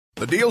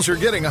The deals are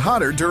getting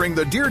hotter during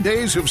the Deere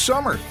days of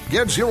summer.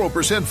 Get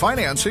 0%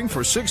 financing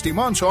for 60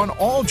 months on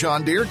all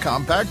John Deere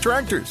compact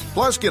tractors.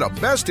 Plus, get a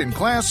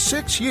best-in-class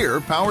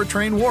 6-year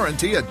powertrain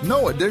warranty at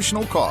no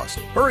additional cost.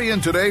 Hurry in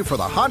today for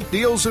the hot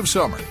deals of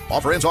summer.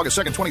 Offer ends August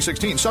 2nd,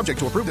 2016, subject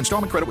to approved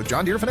installment credit with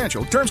John Deere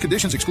Financial. Terms,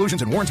 conditions,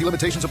 exclusions, and warranty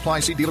limitations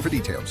apply. See dealer for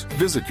details.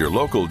 Visit your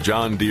local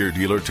John Deere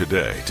dealer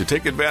today to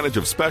take advantage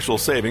of special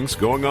savings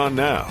going on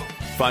now.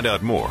 Find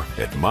out more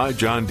at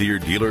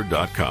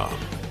myjohndeeredealer.com.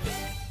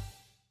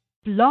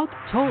 Blog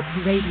Talk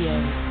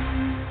Radio.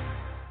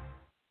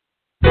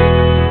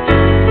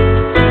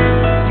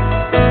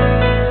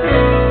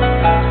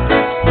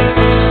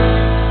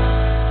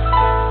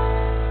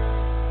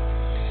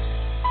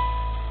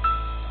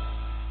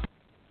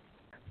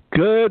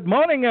 Good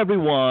morning,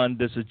 everyone.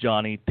 This is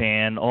Johnny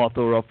Tan,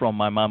 author of From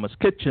My Mama's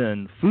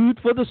Kitchen, Food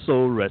for the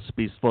Soul,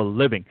 Recipes for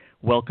Living.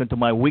 Welcome to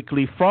my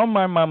weekly From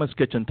My Mama's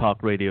Kitchen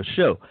talk radio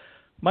show.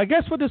 My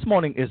guest for this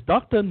morning is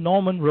Dr.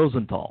 Norman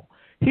Rosenthal.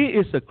 He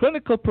is a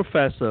clinical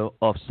professor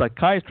of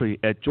psychiatry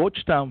at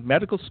Georgetown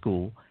Medical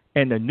School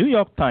and a New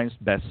York Times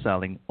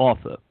best-selling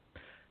author.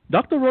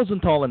 Dr.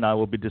 Rosenthal and I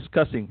will be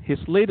discussing his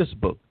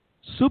latest book,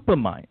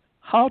 Supermind,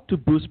 How to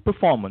Boost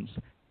Performance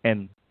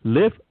and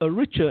Live a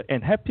Richer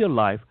and Happier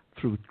Life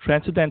through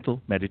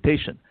Transcendental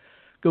Meditation.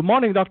 Good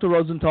morning, Dr.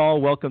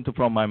 Rosenthal. Welcome to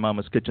From My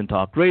Mama's Kitchen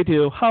Talk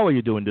Radio. How are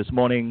you doing this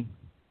morning?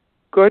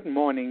 Good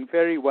morning.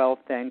 Very well,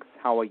 thanks.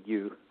 How are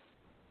you?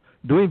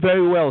 Doing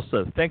very well,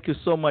 sir. Thank you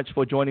so much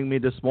for joining me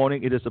this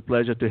morning. It is a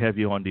pleasure to have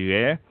you on the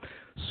air.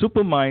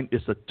 Supermind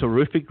is a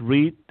terrific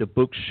read. The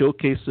book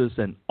showcases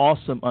an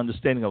awesome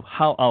understanding of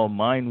how our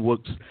mind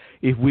works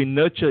if we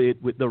nurture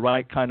it with the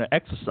right kind of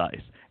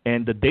exercise.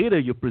 And the data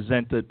you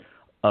presented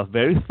are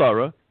very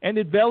thorough, and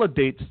it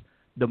validates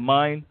the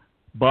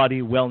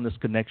mind-body wellness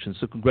connection.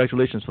 So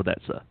congratulations for that,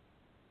 sir.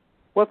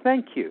 Well,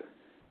 thank you.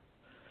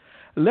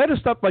 Let us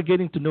start by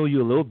getting to know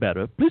you a little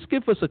better. Please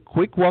give us a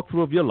quick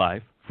walkthrough of your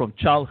life from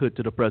childhood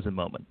to the present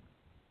moment.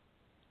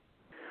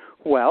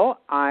 Well,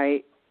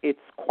 it's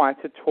quite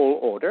a tall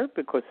order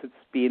because it's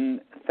been,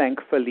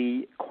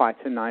 thankfully,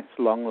 quite a nice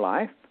long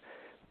life.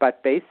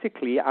 But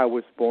basically, I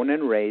was born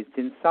and raised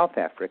in South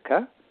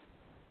Africa.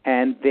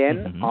 And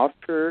then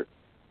after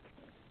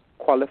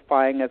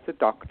qualifying as a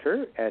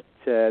doctor at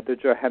the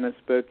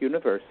Johannesburg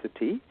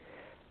University,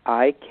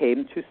 I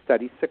came to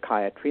study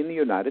psychiatry in the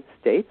United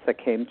States. I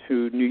came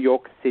to New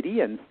York City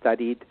and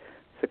studied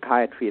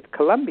psychiatry at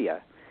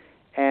Columbia.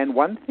 And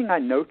one thing I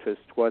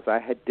noticed was I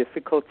had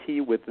difficulty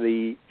with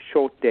the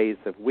short days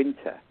of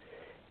winter.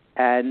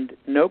 And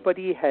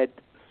nobody had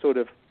sort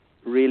of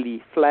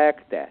really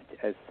flagged that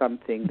as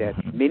something that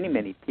many,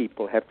 many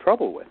people have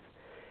trouble with.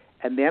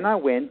 And then I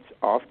went,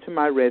 after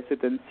my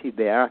residency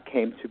there, I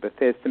came to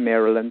Bethesda,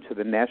 Maryland, to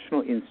the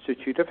National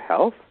Institute of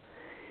Health.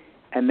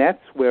 And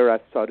that's where I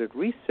started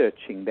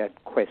researching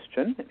that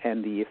question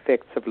and the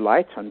effects of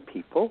light on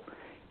people.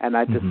 And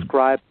I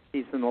described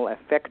seasonal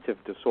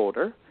affective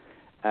disorder,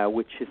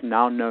 which is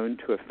now known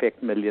to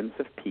affect millions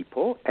of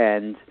people,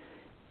 and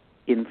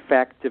in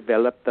fact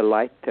developed the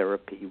light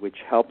therapy, which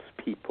helps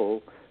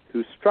people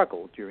who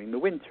struggle during the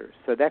winter.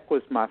 So that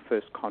was my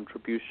first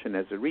contribution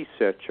as a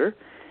researcher,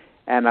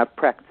 and I've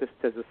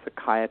practiced as a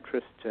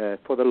psychiatrist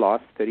for the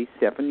last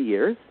 37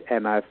 years,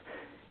 and I've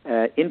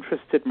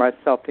interested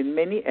myself in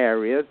many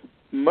areas,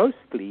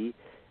 mostly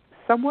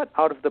somewhat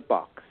out of the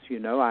box. You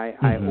know,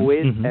 I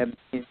always am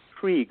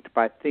intrigued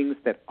by things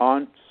that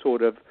aren't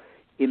sort of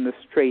in the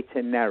straight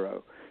and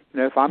narrow. You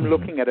know, if I'm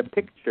looking at a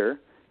picture,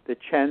 the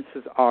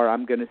chances are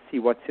I'm going to see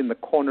what's in the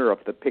corner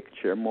of the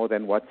picture more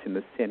than what's in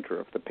the center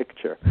of the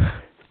picture.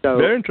 So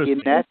very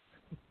interesting.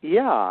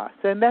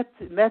 So in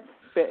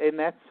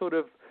that sort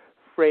of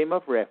frame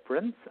of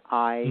reference,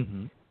 I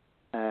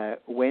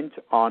went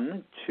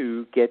on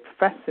to get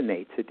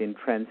fascinated in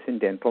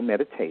transcendental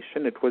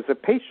meditation. It was a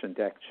patient,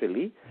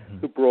 actually,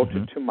 who brought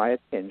it to my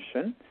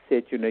attention,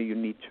 said, you know, you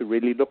need to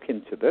really look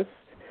into this.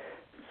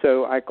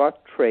 So I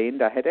got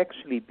trained. I had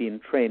actually been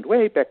trained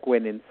way back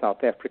when in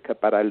South Africa,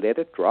 but I let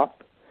it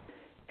drop.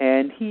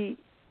 And he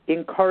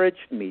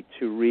encouraged me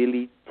to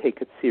really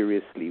take it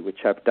seriously,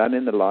 which I've done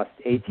in the last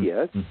 8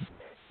 years.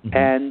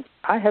 And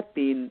I have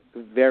been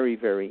very,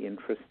 very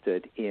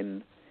interested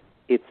in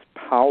its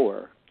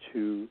power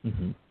to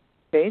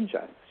change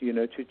us, you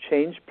know, to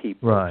change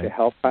people, to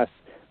help us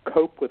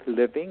cope with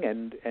living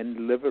and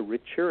live a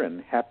richer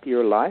and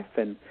happier life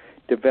and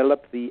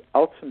develop the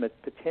ultimate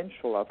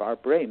potential of our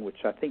brain,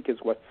 which I think is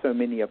what so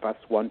many of us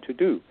want to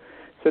do.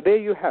 So there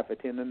you have it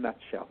in a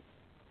nutshell.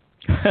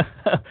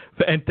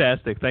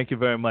 Fantastic. Thank you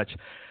very much.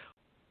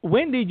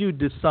 When did you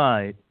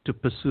decide to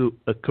pursue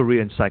a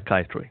career in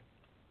psychiatry?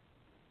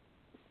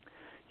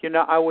 You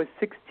know, I was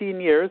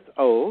 16 years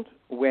old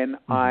when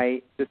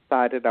I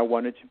decided I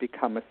wanted to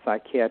become a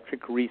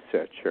psychiatric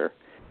researcher.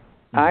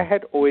 I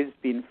had always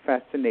been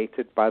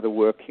fascinated by the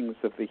workings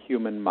of the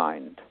human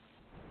mind.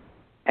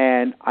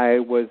 And I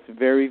was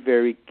very,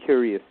 very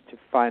curious to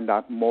find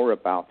out more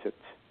about it.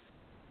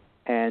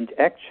 And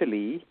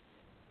actually,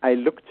 I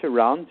looked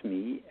around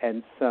me,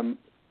 and some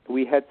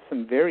we had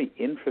some very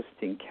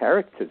interesting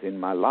characters in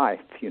my life.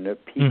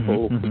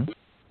 People,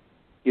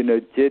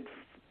 did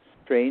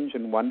strange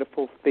and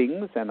wonderful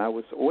things, and I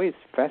was always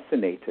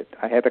fascinated.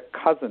 I had a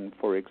cousin,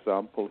 for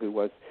example, who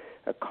was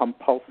a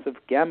compulsive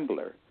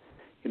gambler.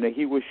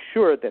 He was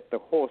sure that the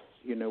horse,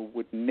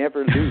 would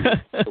never lose,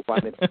 the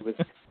one that he was.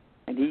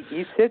 And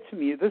he said to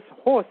me, this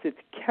horse, it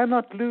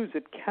cannot lose.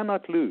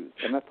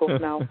 And I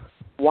thought, now,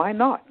 why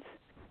not?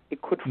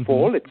 It could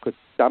fall, it could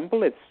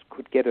stumble, it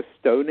could get a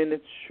stone in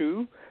its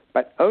shoe,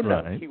 but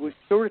no, he was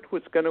sure it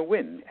was going to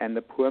win, and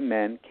the poor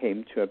man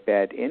came to a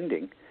bad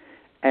ending.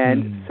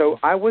 And so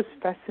I was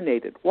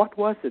fascinated. What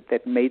was it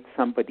that made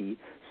somebody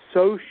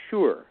so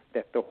sure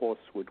that the horse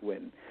would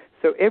win?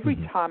 So every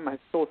time I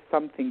saw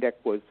something that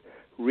was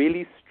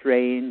really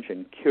strange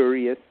and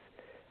curious,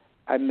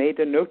 I made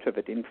a note of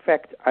it. In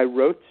fact, I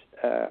wrote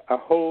a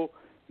whole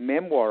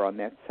memoir on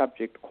that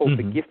subject called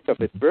The Gift of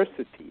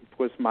Adversity. It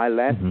was my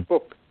last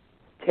book,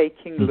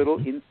 taking little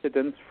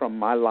incidents from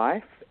my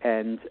life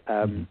and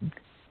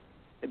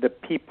the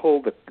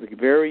people, the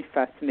very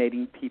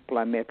fascinating people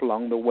I met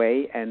along the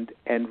way, and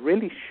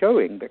really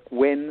showing that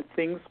when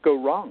things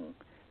go wrong,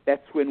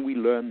 that's when we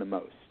learn the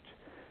most.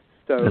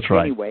 So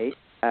anyway,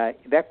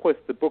 that was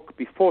the book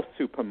before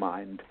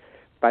Supermind,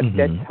 but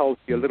that tells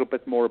you a little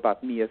bit more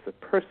about me as a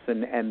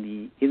person and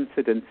the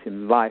incidents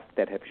in life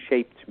that have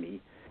shaped me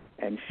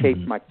and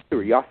shaped my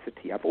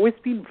curiosity. I've always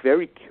been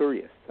very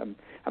curious. I'm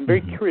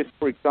very curious,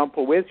 for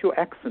example, where's your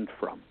accent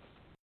from?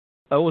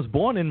 I was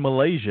born in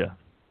Malaysia,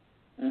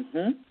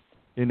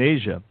 in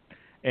Asia,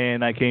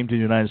 and I came to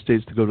the United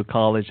States to go to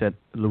college at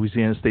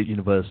Louisiana State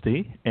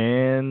University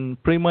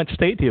and pretty much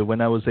stayed here when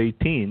I was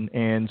 18,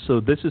 and so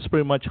this is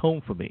pretty much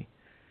home for me.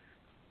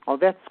 Oh,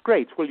 that's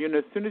great. Well,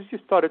 as soon as you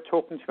started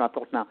talking to me, I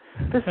thought, now,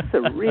 this is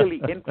a really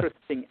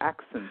interesting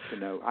accent,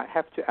 I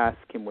have to ask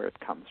him where it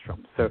comes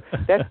from. So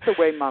that's the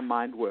way my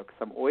mind works.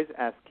 I'm always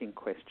asking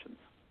questions.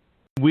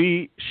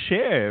 We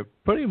share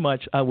pretty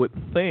much, I would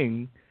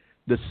think,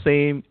 the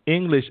same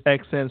English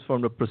accents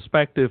from the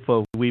perspective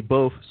of we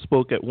both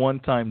spoke at one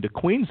time the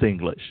Queen's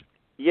English.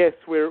 Yes,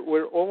 we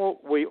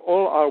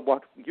all are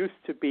what used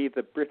to be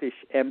the British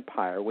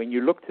Empire. When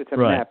you looked at a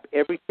map,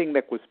 everything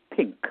that was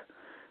pink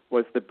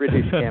was the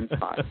British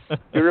Empire.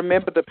 You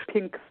remember the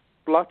pink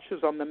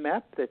blotches on the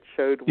map that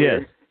showed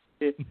where?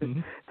 Yes.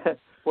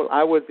 Well,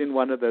 I was in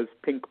one of those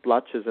pink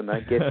blotches, and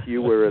I guess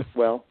you were as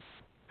well.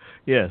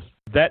 Yes,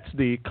 that's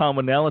the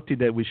commonality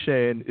that we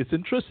share. And it's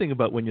interesting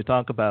about when you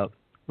talk about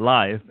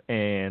life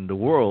and the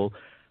world,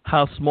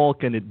 how small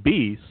can it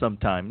be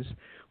sometimes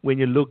when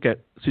you look at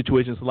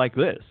situations like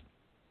this?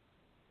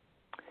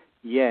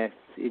 Yes,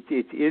 it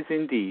is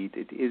indeed.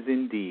 It is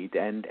indeed.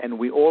 And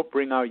we all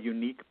bring our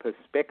unique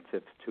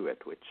perspectives to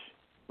it,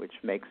 which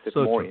makes it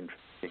so more true.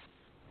 interesting.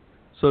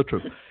 So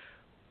true.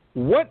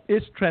 What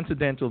is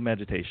Transcendental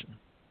Meditation?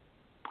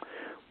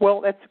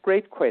 Well, that's a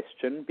great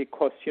question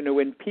because,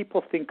 when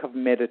people think of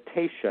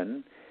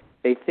meditation,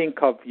 they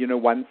think of,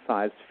 one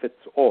size fits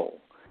all.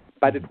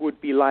 But it would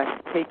be like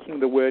taking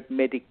the word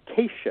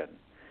medication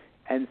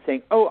and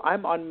saying, oh,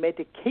 I'm on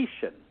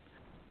medication.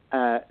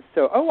 I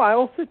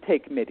also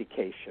take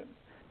medication.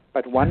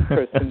 But one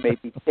person may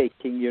be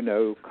taking,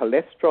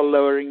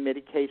 cholesterol-lowering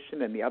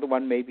medication, and the other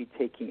one may be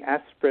taking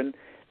aspirin.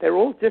 They're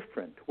all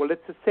different. Well,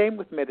 it's the same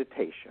with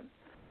meditation.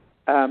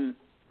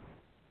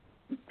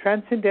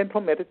 Transcendental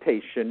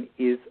meditation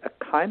is a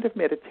kind of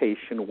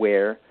meditation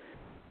where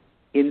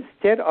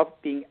instead of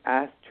being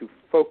asked to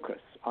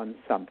focus on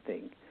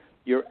something,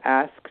 you're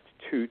asked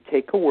to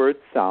take a word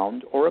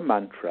sound or a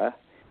mantra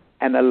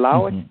and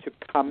allow it to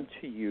come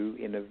to you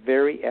in a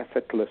very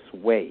effortless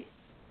way.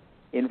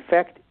 In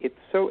fact, it's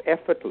so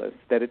effortless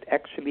that it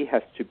actually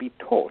has to be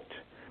taught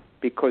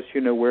because,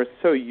 we're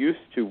so used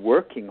to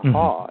working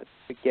hard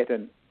to get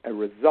a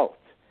result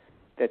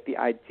that the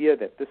idea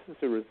that this is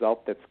a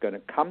result that's going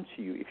to come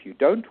to you if you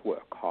don't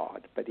work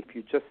hard, but if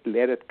you just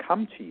let it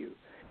come to you,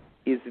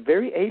 is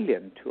very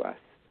alien to us.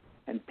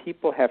 And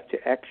people have to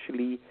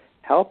actually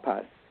help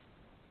us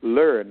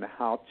learn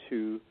how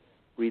to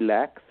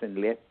relax and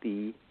let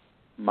the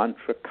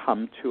mantra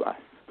come to us.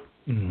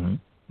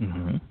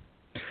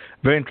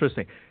 Very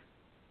interesting.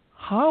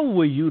 How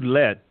were you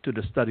led to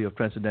the study of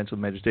Transcendental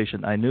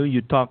Meditation? I know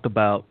you talked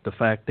about the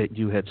fact that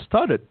you had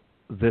started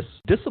this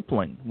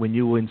discipline when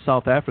you were in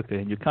South Africa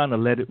and you kind of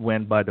let it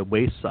went by the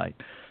wayside.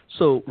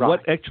 So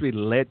what actually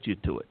led you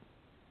to it?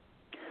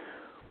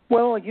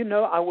 Well,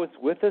 I was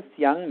with this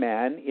young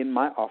man in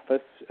my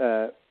office.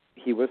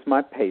 He was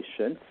my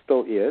patient,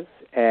 still is,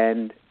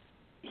 and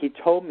he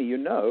told me,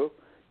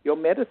 your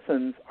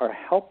medicines are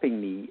helping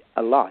me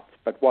a lot,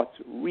 but what's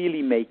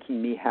really making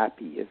me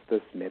happy is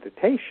this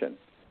meditation.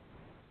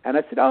 And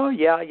I said, oh,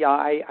 yeah,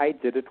 I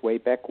did it way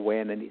back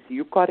when. And he said,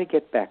 you've got to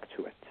get back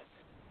to it.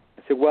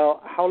 I said,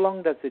 well, how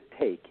long does it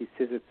take? He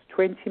says, it's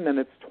 20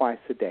 minutes twice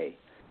a day.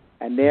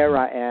 And there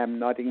I am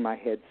nodding my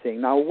head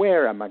saying, now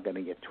where am I going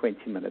to get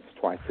 20 minutes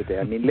twice a day?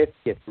 I mean, let's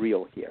get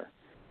real here.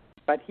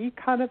 But he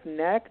kind of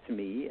nagged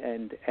me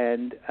and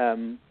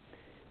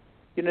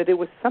there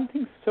was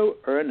something so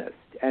earnest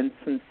and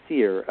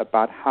sincere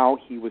about how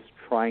he was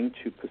trying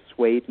to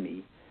persuade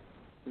me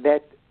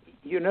that,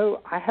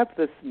 I have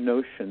this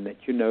notion that,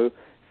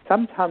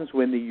 sometimes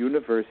when the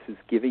universe is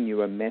giving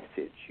you a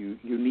message, you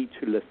need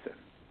to listen.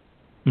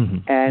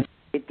 Mm-hmm. And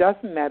it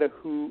doesn't matter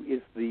who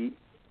is the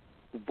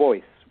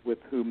voice with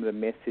whom the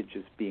message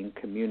is being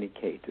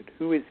communicated,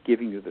 who is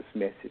giving you this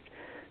message.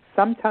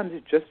 Sometimes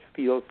it just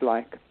feels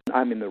like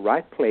I'm in the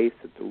right place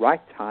at the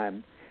right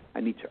time. I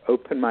need to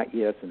open my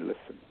ears and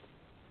listen.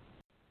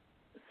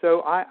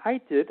 So I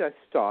did. I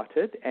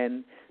started,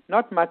 and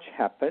not much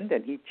happened,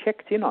 and he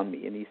checked in on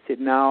me, and he said,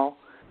 now,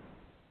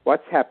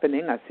 what's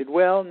happening? I said,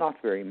 well, not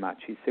very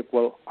much. He said,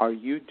 well, are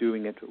you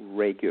doing it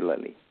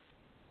regularly?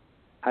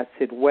 I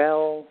said,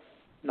 well,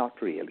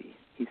 not really.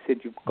 He said,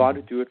 you've got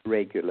to do it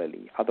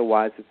regularly,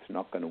 otherwise it's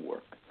not going to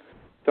work.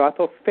 So I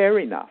thought, fair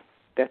enough.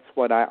 That's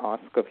what I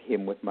ask of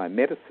him with my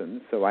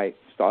medicine, so I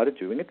started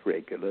doing it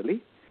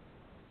regularly.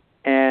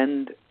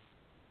 And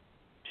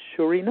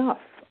sure enough,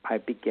 I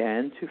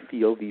began to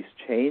feel these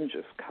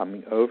changes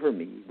coming over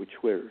me,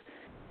 which were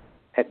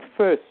at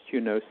first,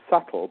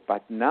 subtle,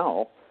 but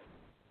now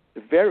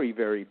very,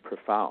 very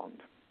profound,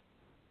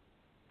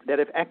 that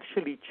have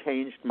actually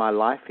changed my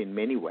life in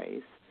many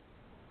ways.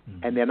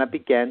 Mm-hmm. And then I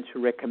began to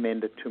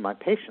recommend it to my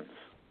patients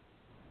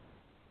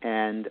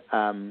and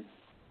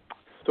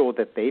saw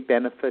that they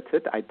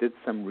benefited. I did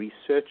some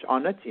research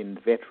on it in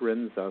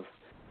veterans of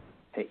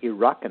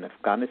Iraq and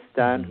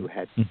Afghanistan who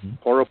had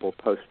horrible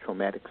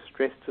post-traumatic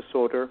stress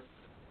disorder.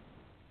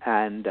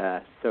 And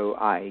so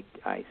I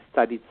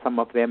studied some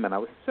of them, and I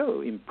was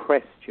so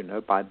impressed,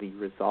 by the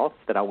results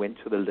that I went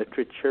to the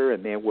literature,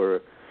 and there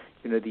were,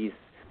 these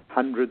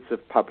hundreds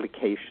of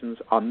publications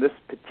on this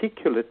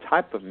particular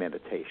type of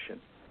meditation.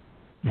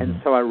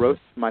 And so I wrote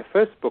my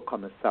first book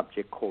on the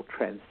subject called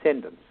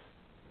Transcendence.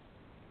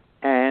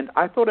 And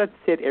I thought I'd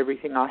said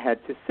everything I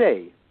had to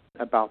say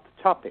about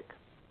the topic.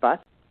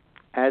 But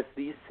as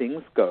these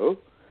things go,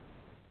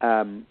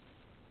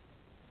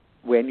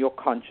 when your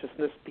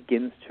consciousness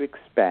begins to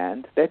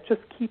expand, that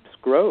just keeps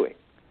growing.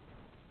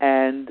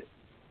 And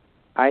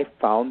I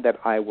found that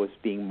I was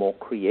being more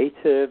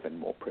creative and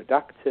more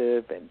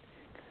productive, and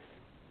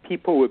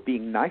people were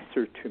being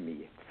nicer to me.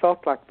 It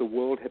felt like the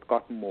world had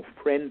gotten more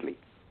friendly.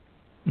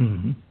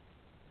 Mm-hmm.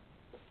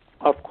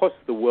 Of course,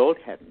 the world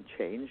hadn't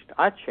changed.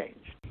 I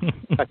changed.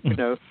 But,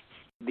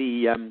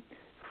 the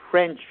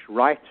French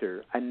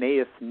writer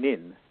Anais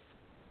Nin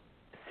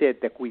said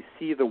that we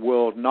see the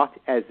world not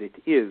as it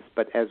is,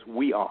 but as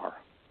we are.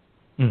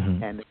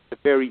 Mm-hmm. And it's a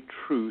very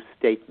true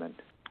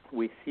statement.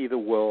 We see the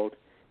world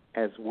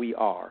as we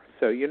are.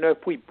 So,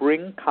 if we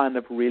bring kind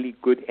of really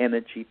good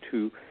energy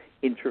to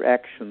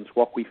interactions,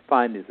 what we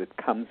find is it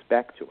comes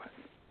back to us.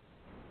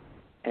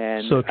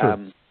 And so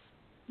true.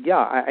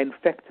 In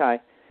fact, I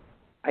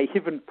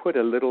even put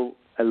a little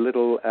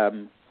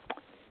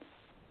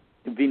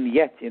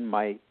vignette in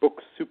my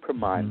book,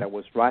 Supermind. I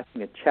was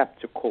writing a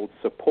chapter called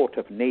Support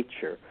of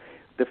Nature,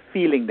 the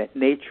feeling that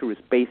nature is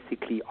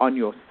basically on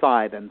your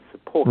side and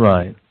supporting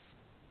you.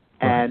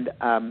 And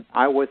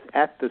I was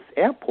at this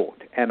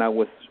airport, and I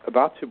was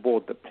about to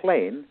board the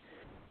plane,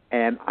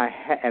 and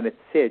and it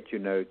said,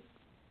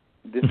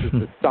 this is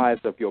the size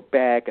of your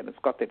bag, and it's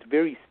got that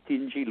very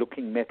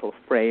stingy-looking metal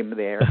frame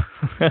there.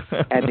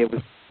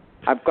 And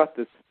I've got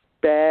this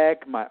bag,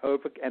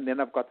 and then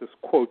I've got this,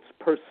 quotes,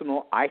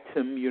 personal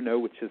item,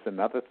 which is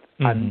another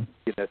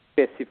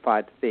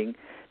specified thing.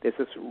 There's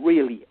this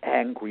really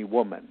angry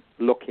woman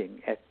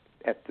looking at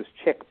this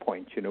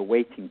checkpoint,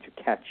 waiting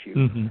to catch you.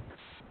 Mm-hmm.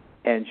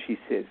 And she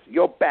says,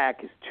 your bag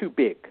is too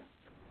big.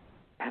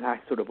 And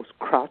I sort of was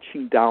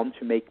crouching down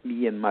to make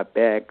me and my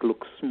bag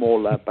look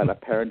smaller, but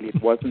apparently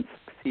it wasn't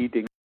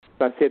succeeding.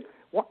 So I said,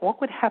 what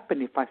would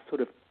happen if I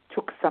sort of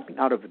took something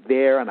out of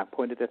there and I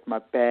pointed at my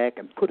bag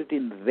and put it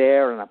in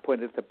there and I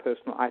pointed at the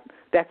personal item?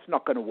 That's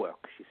not going to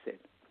work, she said.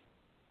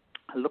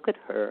 I look at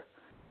her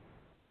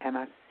and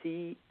I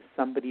see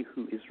somebody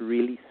who is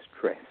really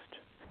stressed.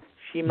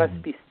 She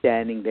must be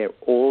standing there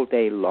all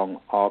day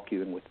long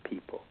arguing with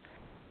people.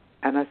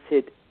 And I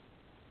said,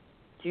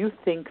 do you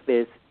think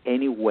there's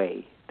any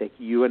way that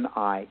you and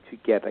I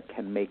together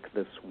can make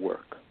this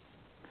work?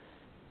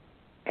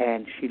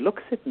 And she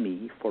looks at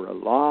me for a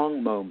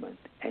long moment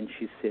and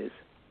she says,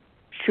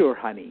 sure,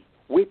 honey,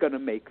 we're going to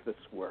make this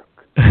work.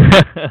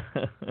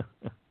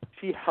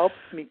 She helps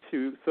me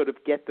to sort of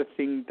get the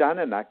thing done,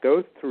 and I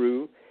go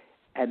through,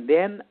 and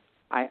then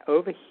I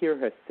overhear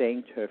her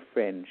saying to her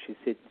friend, she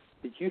said,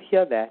 did you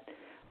hear that?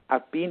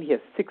 I've been here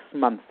 6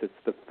 months. It's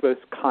the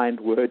first kind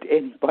word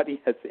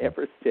anybody has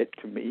ever said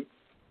to me.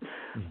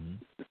 Mm-hmm.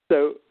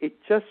 So it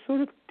just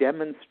sort of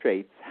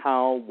demonstrates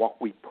how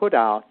what we put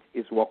out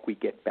is what we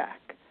get back.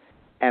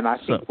 And I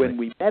think when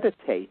we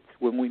meditate,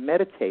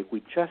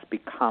 we just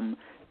become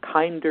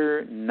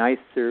kinder,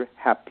 nicer,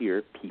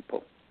 happier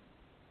people.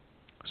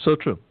 So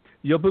true.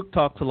 Your book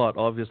talks a lot.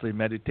 Obviously,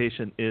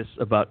 meditation is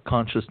about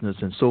consciousness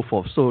and so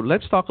forth. So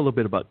let's talk a little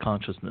bit about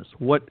consciousness.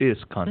 What is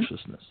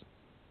consciousness?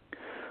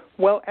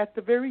 Well, at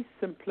the very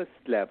simplest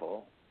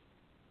level,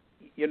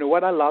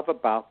 what I love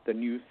about the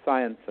new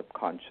science of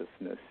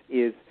consciousness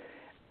is,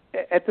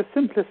 at the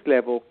simplest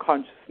level,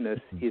 consciousness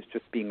is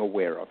just being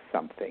aware of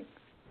something.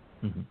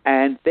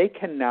 And they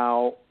can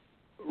now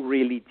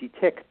really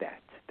detect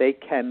that. They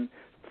can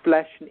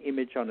flash an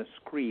image on a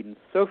screen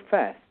so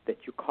fast that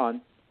you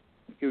can't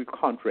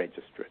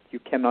register it. You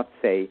cannot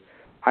say,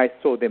 I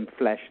saw them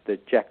flash the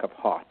Jack of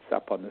Hearts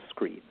up on the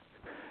screen.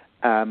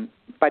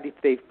 But if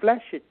they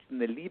flash it and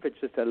they leave it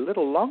just a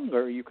little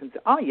longer, you can say,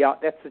 yeah,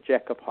 that's the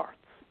Jack of Hearts.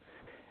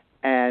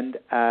 And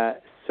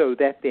so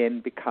that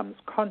then becomes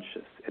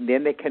conscious. And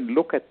then they can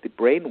look at the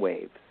brain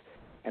waves.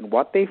 And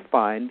what they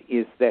find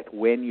is that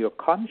when you're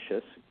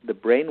conscious, the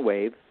brain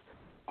waves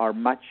are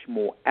much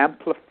more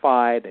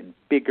amplified and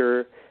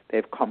bigger.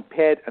 They've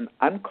compared an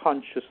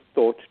unconscious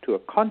thought to a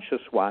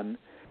conscious one,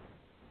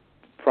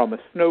 from a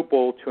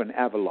snowball to an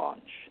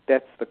avalanche.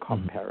 That's the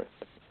comparison.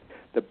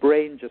 The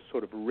brain just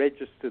sort of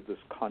registered this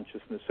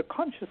consciousness. So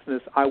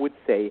consciousness, I would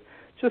say,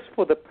 just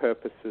for the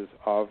purposes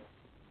of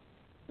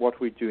what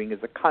we're doing, is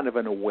a kind of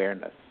an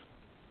awareness.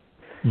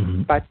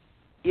 But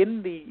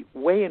in the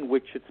way in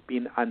which it's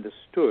been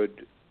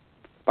understood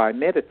by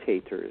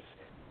meditators,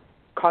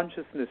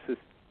 consciousness has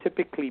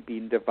typically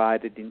been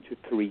divided into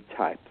three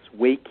types: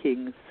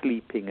 waking,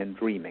 sleeping, and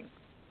dreaming.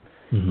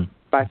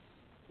 But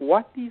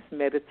what these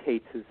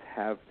meditators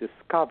have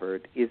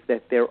discovered is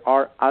that there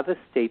are other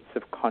states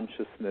of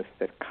consciousness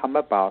that come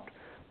about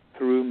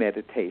through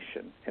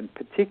meditation, and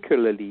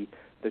particularly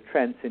the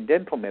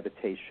Transcendental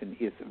Meditation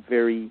is a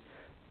very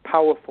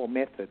powerful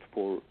method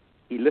for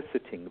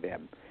eliciting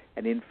them.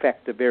 And in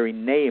fact, the very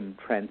name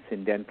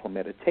Transcendental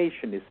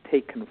Meditation is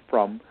taken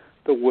from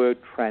the word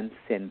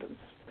transcendence,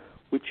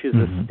 which is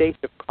a state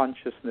of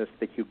consciousness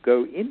that you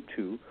go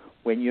into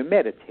when you're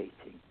meditating.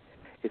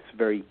 It's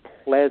very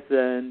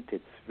pleasant,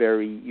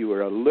 you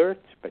are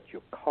alert, but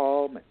you're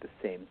calm at the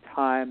same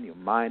time. Your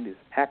mind is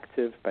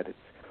active, but it's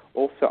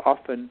also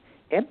often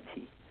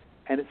empty.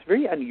 And it's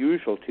very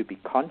unusual to be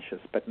conscious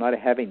but not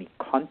have any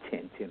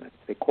content in it.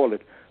 They call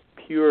it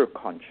pure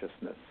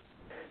consciousness.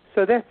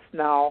 So that's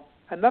now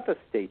another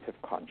state of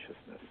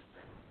consciousness.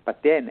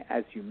 But then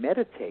as you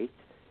meditate,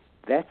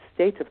 that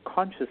state of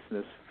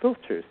consciousness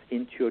filters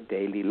into your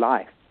daily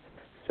life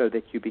so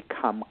that you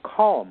become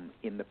calm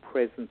in the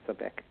presence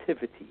of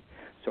activity.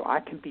 So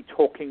I can be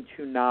talking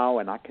to you now,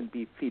 and I can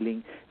be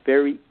feeling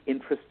very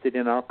interested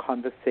in our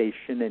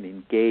conversation and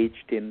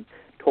engaged in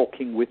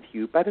talking with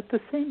you. But at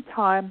the same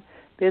time,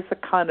 there's a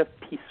kind of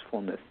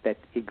peacefulness that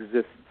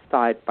exists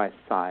side by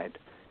side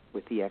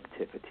with the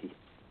activity.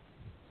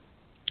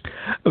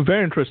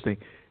 Very interesting.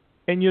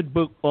 And your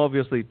book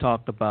obviously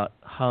talked about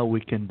how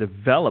we can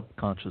develop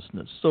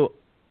consciousness. So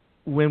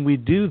when we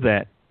do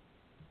that,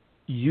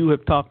 you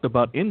have talked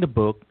about in the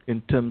book,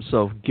 in terms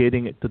of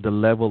getting it to the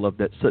level of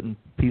that certain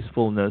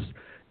peacefulness,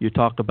 you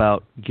talked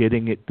about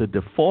getting it to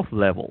the fourth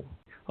level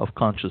of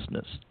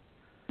consciousness,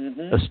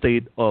 a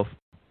state of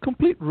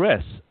complete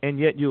rest, and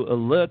yet you're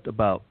alert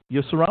about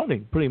your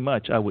surrounding, pretty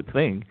much, I would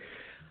think.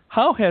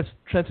 How has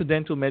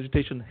Transcendental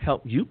Meditation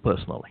helped you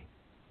personally?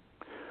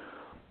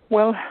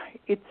 Well,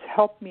 it's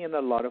helped me in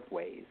a lot of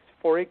ways.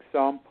 For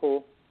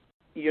example,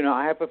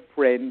 I have a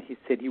friend, he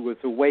said he was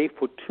away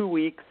for 2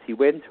 weeks. He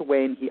went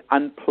away and he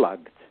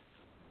unplugged.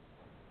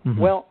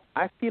 Well,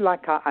 I feel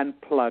like I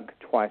unplug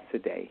twice a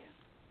day.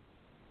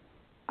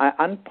 I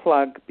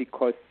unplug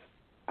because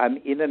I'm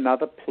in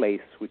another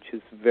place which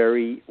is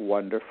very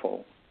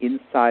wonderful,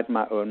 inside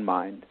my own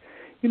mind.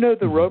 The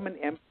Roman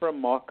Emperor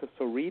Marcus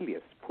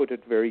Aurelius put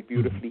it very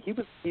beautifully.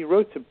 He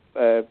wrote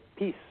a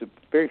piece, a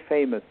very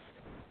famous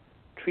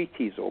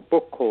treatise or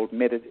book called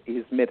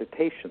his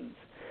Meditations.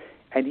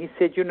 And he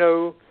said,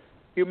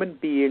 human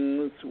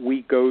beings,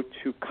 we go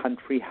to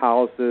country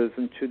houses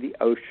and to the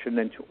ocean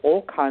and to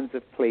all kinds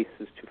of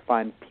places to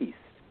find peace.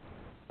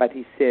 But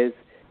he says,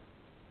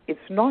 it's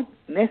not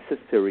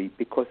necessary,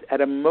 because at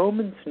a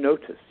moment's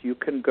notice you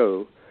can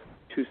go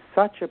to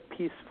such a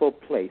peaceful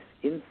place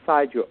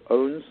inside your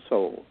own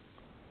soul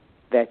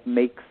that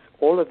makes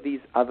all of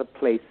these other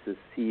places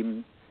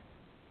seem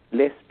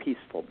less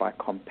peaceful by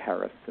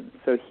comparison.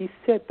 So he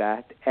said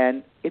that,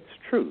 and it's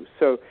true.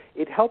 So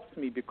it helps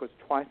me because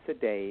twice a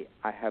day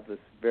I have this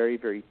very,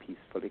 very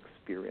peaceful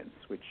experience,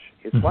 which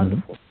is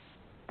wonderful.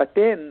 But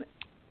then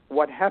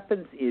what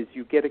happens is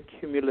you get a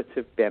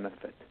cumulative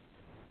benefit.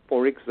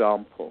 For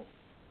example,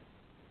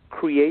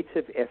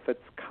 creative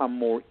efforts come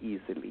more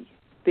easily.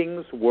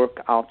 Things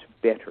work out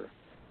better.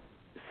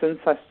 Since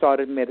I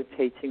started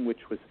meditating,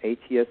 which was 8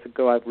 years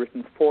ago, I've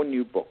written 4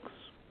 new books.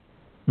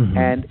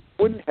 And it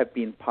wouldn't have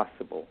been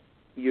possible.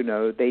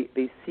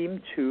 They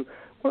seem to,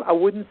 well, I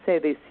wouldn't say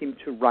they seem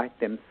to write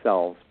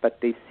themselves, but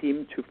they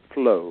seem to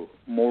flow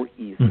more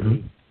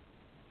easily.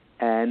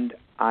 And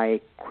I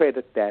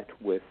credit that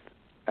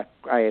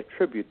I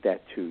attribute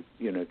that to,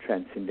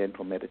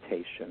 Transcendental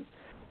Meditation,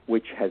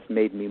 which has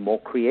made me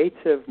more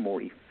creative,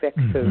 more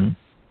effective,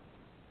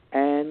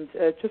 and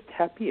just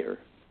happier.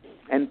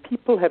 And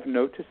people have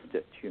noticed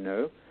it,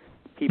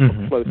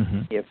 People close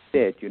to me have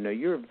said,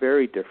 you're a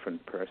very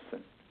different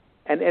person.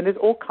 And there's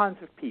all kinds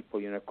of people,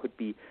 it could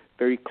be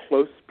very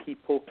close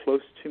people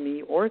close to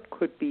me, or it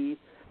could be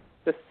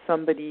just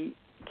somebody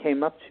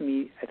came up to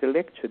me at a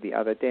lecture the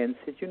other day and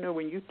said,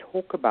 when you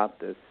talk about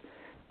this,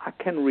 I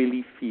can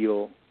really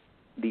feel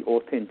the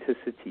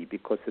authenticity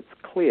because it's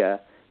clear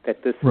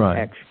that this has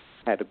actually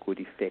had a good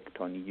effect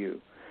on you.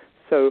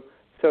 So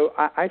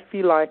I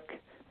feel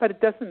like, but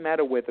it doesn't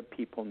matter whether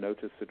people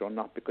notice it or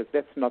not, because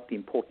that's not the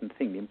important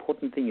thing. The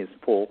important thing is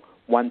for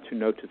one to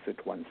notice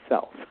it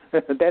oneself.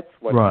 That's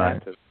what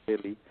matters,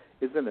 really,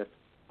 isn't it?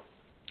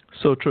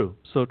 So true,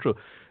 so true.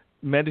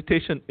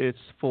 Meditation is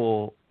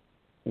for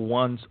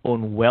one's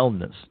own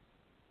wellness,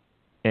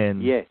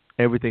 and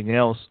everything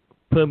else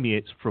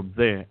permeates from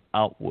there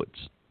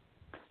outwards.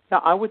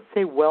 Now, I would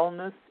say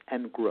wellness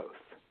and growth,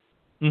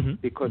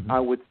 because I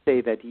would say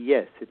that,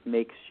 yes, it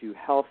makes you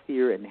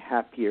healthier and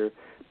happier,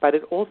 but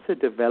it also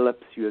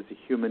develops you as a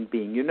human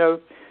being.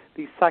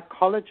 The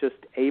psychologist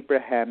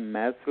Abraham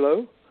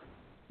Maslow,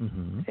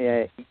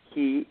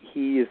 he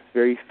is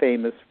very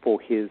famous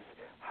for his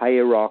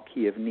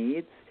hierarchy of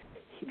needs.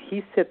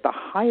 He said the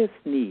highest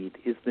need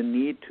is the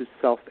need to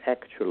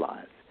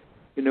self-actualize.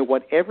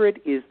 Whatever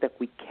it is that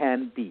we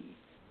can be,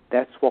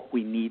 that's what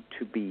we need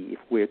to be if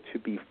we're to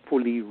be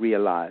fully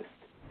realized.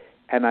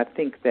 And I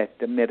think that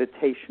the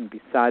meditation,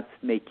 besides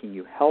making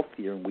you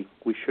healthier, and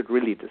we should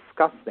really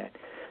discuss that,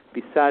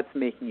 besides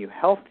making you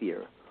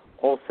healthier,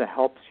 also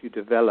helps you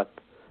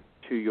develop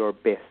to your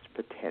best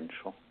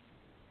potential.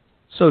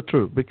 So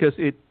true, because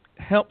it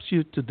helps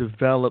you to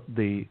develop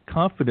the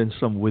confidence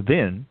from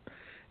within,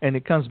 and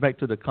it comes back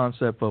to the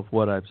concept of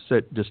what I've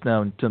said just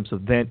now in terms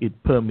of then it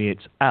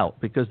permeates out,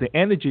 because the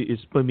energy is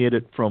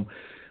permeated from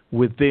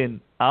within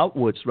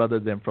outwards rather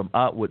than from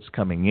outwards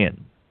coming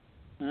in.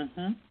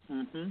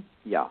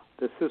 Yeah,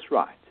 this is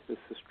right. This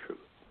is true.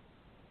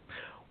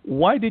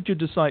 Why did you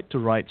decide to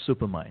write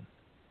Supermind?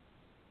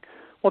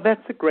 Well,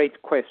 that's a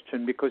great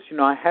question because,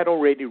 I had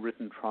already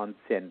written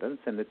Transcendence,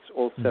 and it's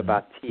also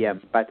about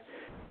TM. But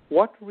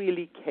what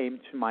really came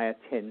to my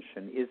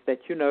attention is that,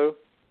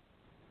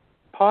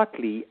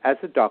 partly as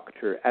a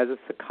doctor, as a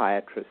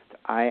psychiatrist,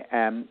 I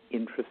am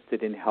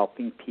interested in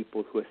helping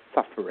people who are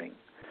suffering.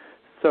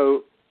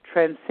 So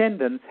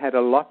Transcendence had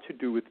a lot to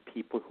do with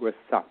people who are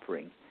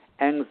suffering,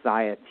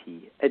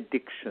 anxiety,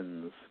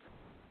 addictions,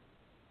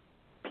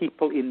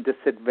 people in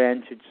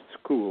disadvantaged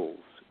schools,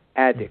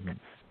 addicts,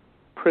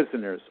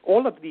 prisoners.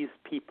 All of these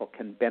people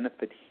can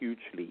benefit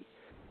hugely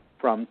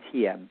from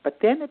TM. But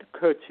then it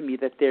occurred to me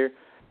that there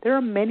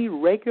are many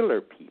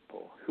regular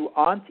people who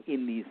aren't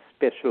in these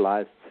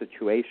specialized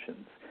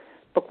situations,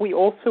 but we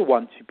also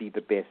want to be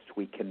the best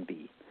we can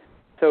be.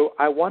 So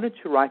I wanted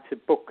to write a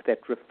book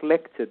that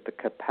reflected the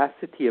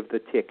capacity of the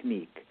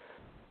technique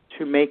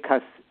to make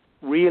us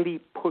really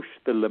push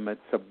the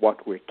limits of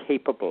what we're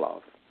capable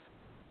of,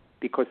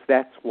 because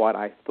that's what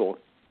I thought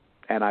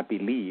and I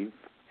believe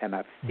and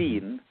I've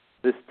seen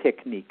this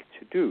technique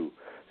to do.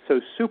 So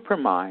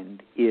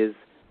Supermind is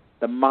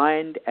the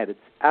mind at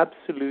its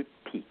absolute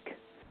peak.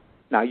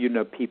 Now,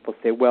 people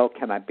say, well,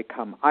 can I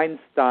become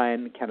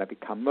Einstein? Can I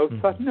become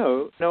Mozart?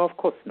 No, of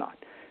course not.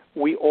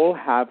 We all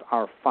have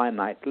our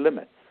finite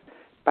limits.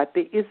 But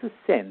there is a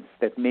sense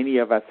that many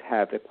of us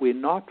have that we're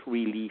not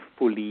really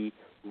fully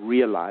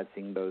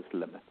realizing those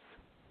limits.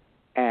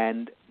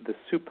 And the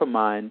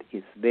Supermind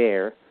is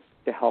there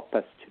to help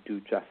us to do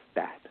just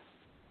that.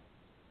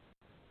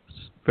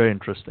 Very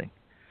interesting.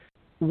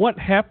 What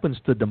happens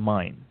to the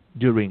mind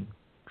during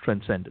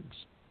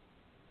Transcendence?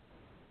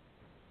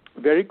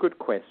 Very good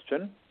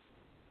question.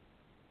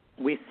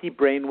 We see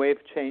brainwave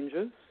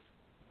changes.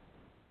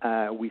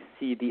 We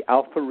see the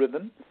alpha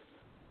rhythms,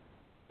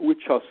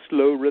 which are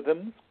slow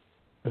rhythms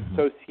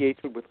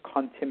associated with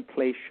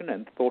contemplation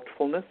and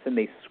thoughtfulness, and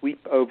they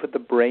sweep over the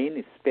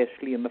brain,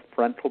 especially in the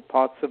frontal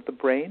parts of the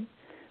brain,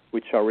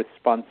 which are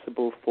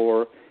responsible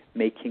for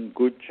making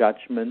good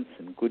judgments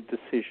and good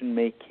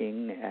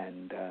decision-making,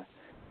 and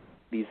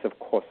these, of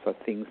course, are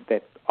things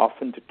that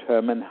often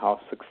determine how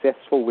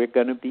successful we're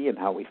going to be and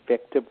how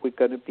effective we're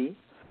going to be.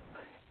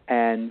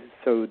 And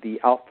so the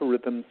alpha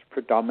rhythms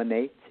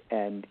predominate,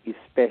 and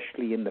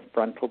especially in the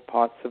frontal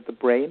parts of the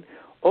brain.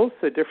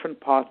 Also,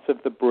 different parts of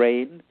the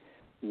brain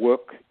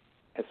work,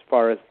 as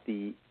far as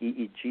the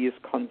EEG is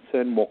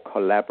concerned, more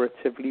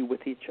collaboratively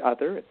with each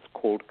other. It's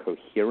called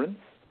coherence.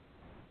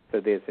 So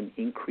there's an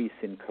increase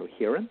in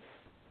coherence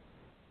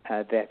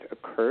that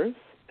occurs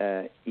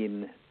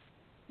in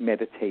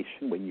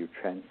meditation when you're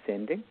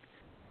transcending.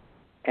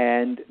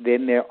 And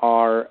then there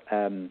are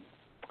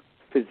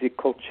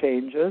physical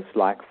changes,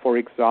 like, for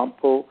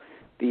example,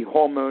 the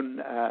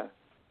hormone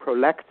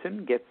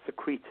prolactin gets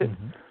secreted.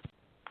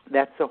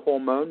 That's a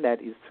hormone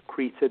that is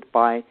secreted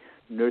by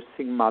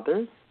nursing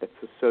mothers that's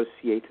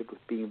associated with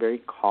being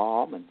very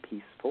calm and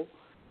peaceful.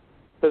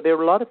 So there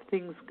are a lot of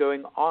things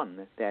going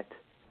on that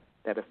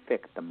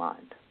affect the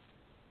mind.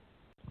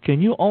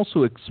 Can you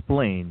also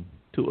explain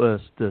to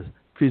us the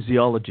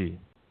physiology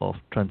of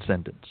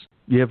Transcendence?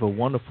 You have a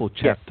wonderful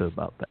chapter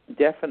about that.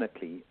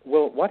 Definitely.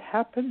 Well, what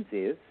happens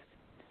is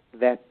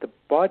that the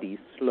body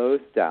slows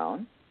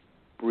down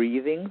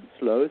breathing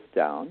slows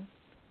down,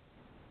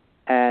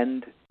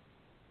 and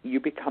you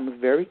become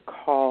very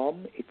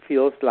calm. It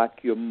feels like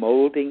you're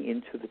molding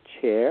into the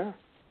chair.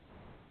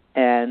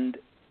 And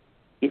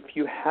if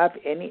you have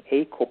any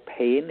ache or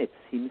pain, it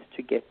seems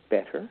to get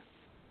better.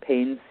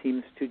 Pain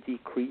seems to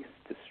decrease.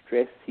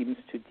 Distress seems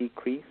to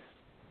decrease.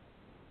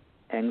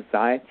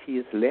 Anxiety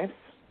is less.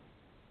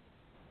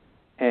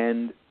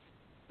 And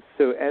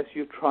so as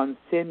you're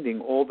transcending,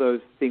 all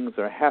those things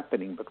are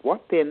happening. But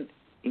what then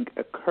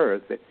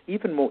occurs that's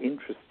even more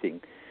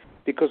interesting,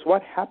 because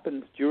what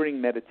happens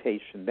during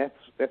meditation,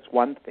 that's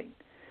one thing.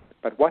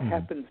 But what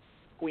happens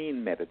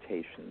between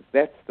meditations,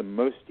 that's the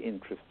most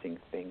interesting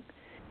thing.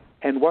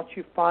 And what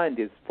you find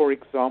is, for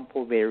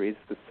example, there is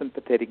the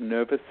sympathetic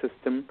nervous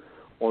system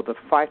or the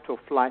fight or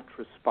flight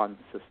response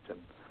system.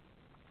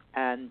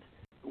 And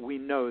we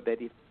know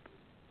that if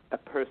a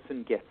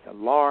person gets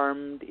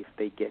alarmed, if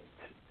they get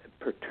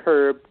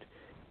perturbed,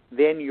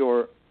 then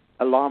your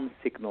alarm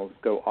signals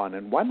go on.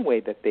 And one way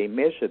that they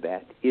measure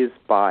that is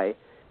by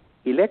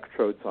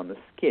electrodes on the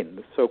skin,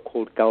 the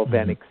so-called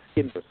galvanic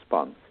skin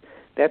response.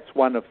 That's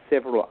one of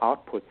several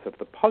outputs of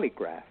the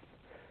polygraph,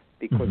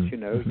 because,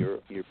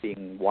 you're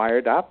being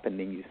wired up, and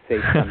then you say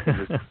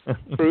something is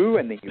true,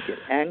 and then you get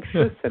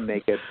anxious, and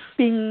they get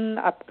bing,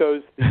 up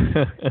goes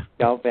the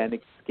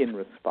galvanic skin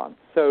response.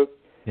 So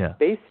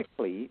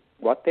basically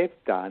what they've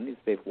done is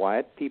they've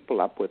wired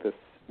people up with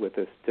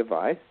this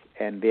device,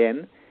 and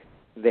then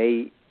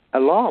they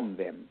alarm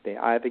them. They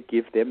either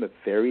give them a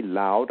very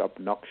loud,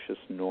 obnoxious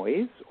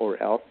noise,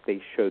 or else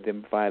they show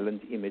them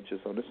violent images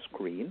on a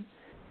screen.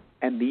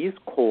 And these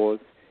cause,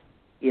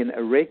 in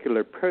a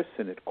regular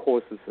person, it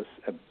causes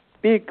a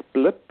big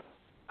blip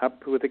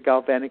up with a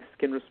galvanic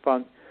skin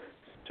response,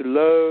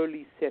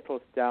 slowly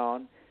settles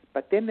down,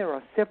 but then there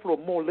are several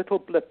more little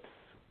blips,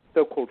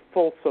 so-called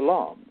false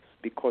alarms,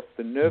 because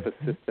the nervous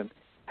system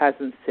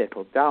hasn't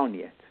settled down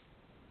yet.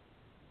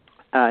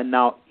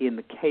 Now, in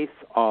the case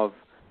of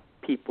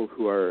people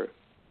who are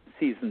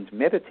seasoned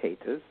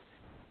meditators,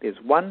 there's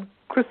one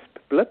crisp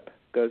blip,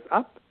 goes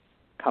up,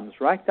 comes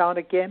right down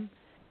again,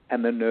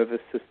 and the nervous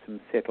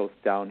system settles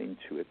down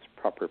into its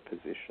proper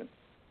position.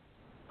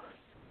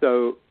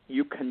 So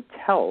you can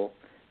tell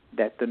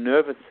that the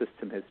nervous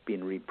system has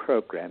been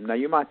reprogrammed. Now,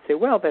 you might say,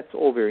 well, that's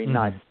all very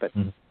nice, but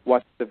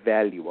what's the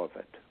value of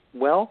it?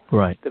 Well,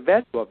 the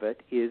value of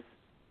it is,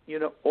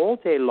 all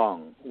day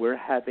long we're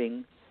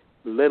having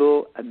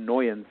little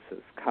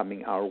annoyances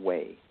coming our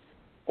way.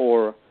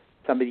 Or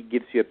somebody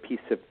gives you a piece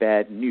of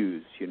bad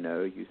news, you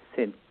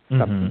send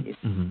something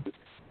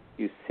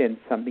you send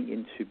something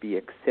in to be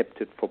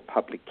accepted for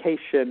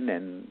publication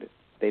and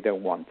they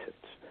don't want it.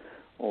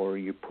 Or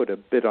you put a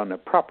bid on a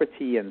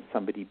property and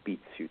somebody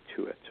beats you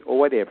to it, or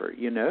whatever,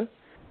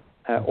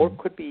 Or it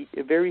could be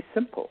very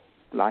simple,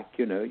 like,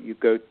 you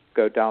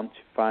go down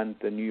to find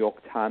the New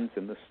York Times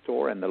in the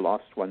store and the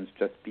last one's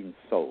just been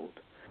sold.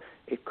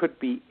 It could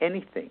be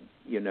anything,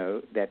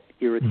 that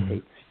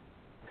irritates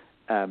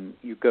you.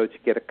 You go to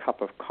get a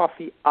cup of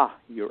coffee,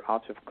 you're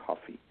out of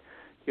coffee.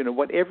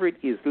 Whatever it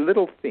is,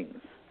 little things.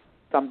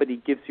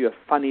 Somebody gives you a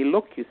funny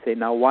look, you say,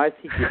 now why is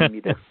he giving me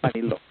that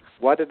funny look?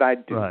 What did I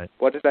do?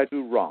 What did I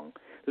do wrong?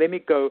 Let me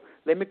go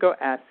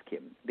ask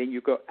him. Then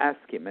you go ask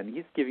him, and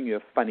he's giving you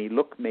a funny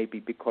look, maybe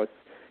because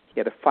he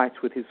had a fight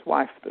with his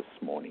wife this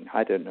morning.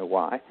 I don't know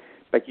why,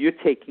 but you're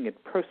taking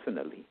it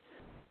personally.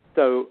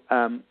 So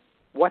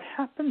what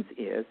happens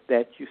is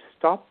that you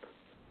stop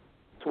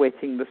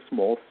sweating the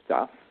small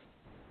stuff,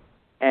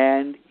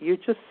 and you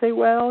just say,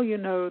 well,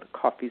 the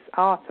coffee's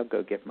out. I'll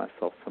go get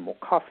myself some more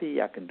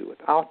coffee. I can do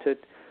without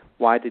it.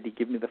 Why did he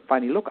give me the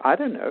funny look? I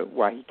don't know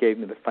why he gave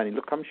me the funny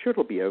look. I'm sure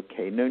it'll be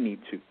okay. No need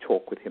to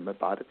talk with him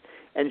about it.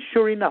 And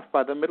sure enough,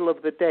 by the middle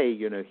of the day,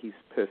 he's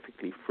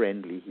perfectly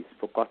friendly. He's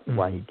forgotten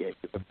why he gave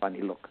you the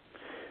funny look.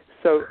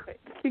 So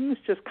things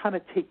just kind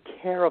of take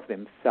care of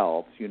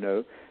themselves,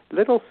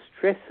 Little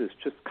stresses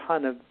just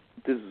kind of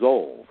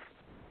dissolve,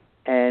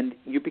 and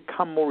you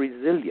become more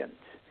resilient.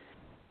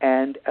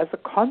 And as a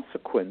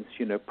consequence,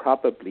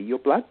 probably your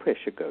blood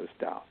pressure goes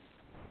down.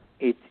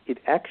 It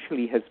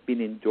actually has been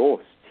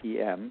endorsed,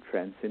 TM,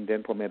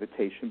 Transcendental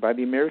Meditation, by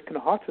the American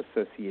Heart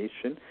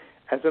Association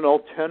as an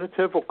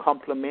alternative or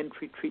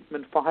complementary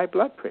treatment for high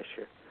blood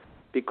pressure,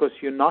 because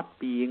you're not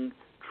being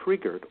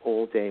triggered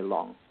all day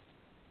long.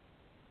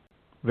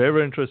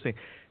 Very interesting.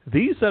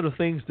 These are the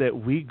things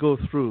that we go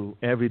through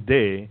every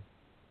day,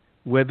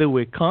 whether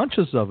we're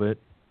conscious of it.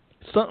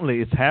 Certainly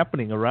it's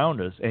happening around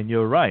us, and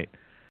you're right.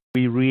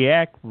 We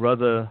react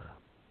rather,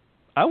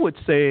 I would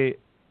say,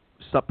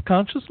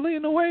 subconsciously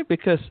in a way,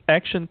 because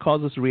action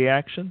causes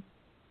reaction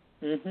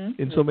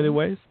in so many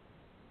ways.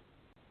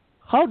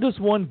 How does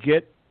one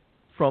get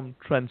from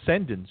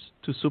transcendence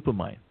to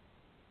supermind?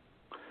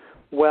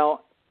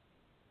 Well,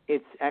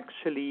 it's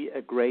actually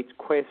a great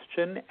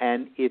question,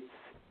 and it's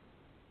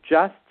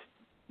just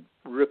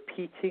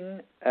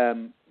repeating,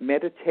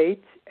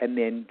 meditate, and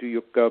then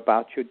go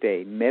about your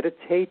day.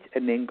 Meditate,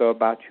 and then go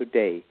about your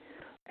day.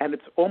 And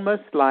it's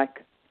almost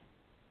like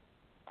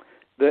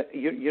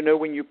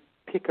when you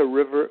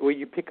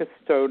pick a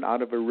stone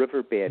out of a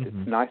riverbed,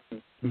 it's nice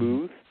and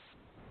smooth.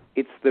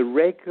 It's the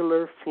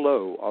regular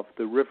flow of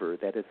the river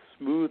that has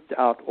smoothed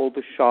out all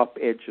the sharp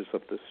edges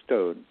of the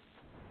stone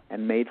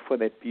and made for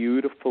that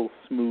beautiful,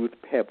 smooth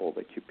pebble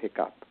that you pick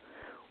up.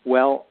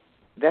 Well,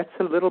 that's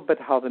a little bit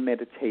how the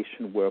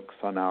meditation works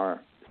on our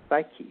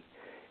psyche,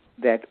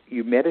 that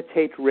you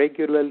meditate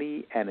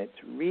regularly and it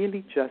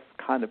really just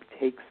kind of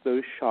takes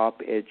those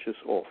sharp edges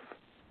off.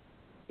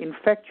 In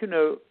fact,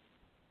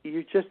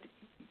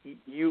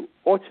 you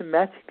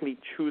automatically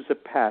choose a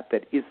path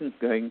that isn't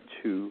going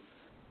to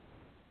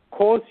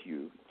cause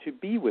you to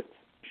be with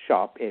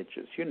sharp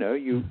edges.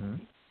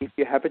 If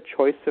you have a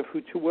choice of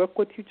who to work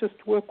with, you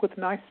just work with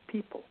nice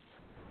people.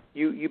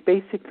 You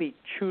basically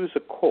choose a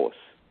course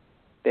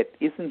that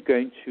isn't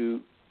going to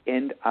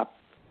end up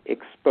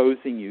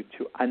exposing you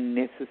to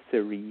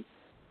unnecessary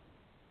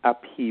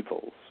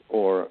upheavals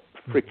or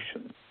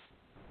frictions.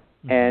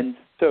 And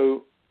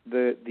so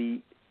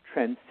the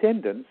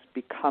transcendence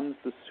becomes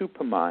the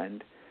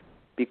supermind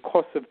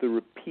because of the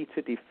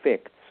repeated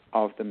effects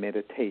of the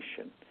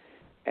meditation,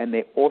 and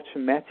they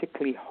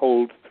automatically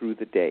hold through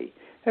the day.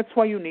 That's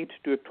why you need to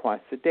do it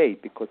twice a day,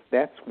 because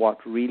that's what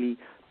really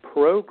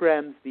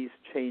programs these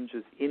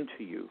changes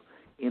into you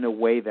in a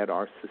way that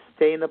are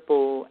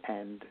sustainable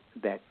and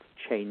that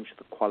change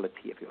the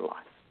quality of your life.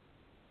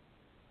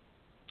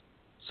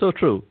 So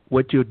true.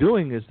 What you're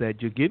doing is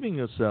that you're giving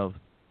yourself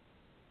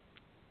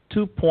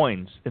 2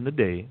 points in the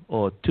day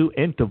or 2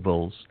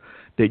 intervals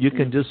that you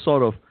can just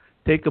sort of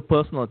take a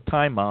personal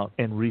time out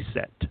and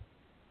reset.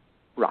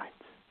 Right.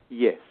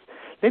 Yes.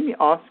 Let me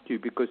ask you,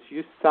 because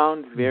you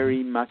sound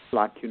very much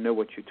like you know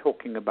what you're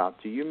talking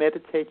about. Do you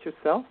meditate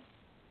yourself?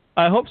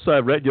 I hope so. I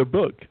read your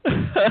book.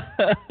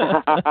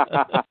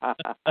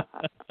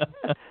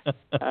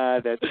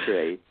 That's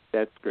great.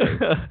 That's great.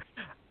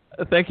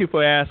 Thank you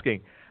for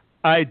asking.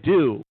 I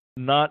do,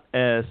 not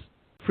as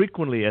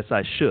frequently as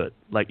I should.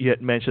 Like you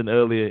had mentioned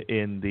earlier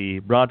in the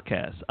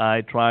broadcast,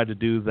 I try to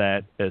do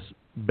that as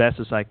best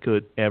as I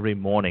could every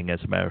morning, as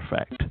a matter of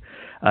fact.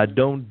 I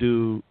don't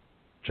do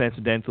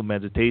Transcendental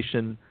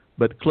Meditation,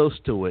 but close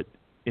to it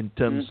in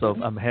terms of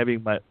I'm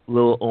having my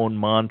little own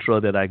mantra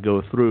that I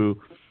go through,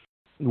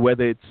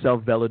 whether it's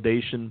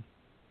self-validation,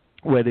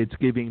 whether it's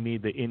giving me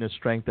the inner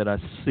strength that I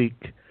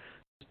seek.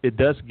 It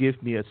does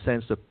give me a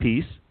sense of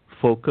peace,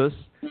 focus,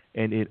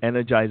 and it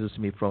energizes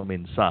me from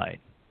inside,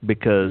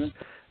 because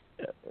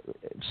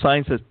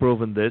science has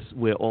proven this.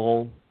 We're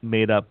all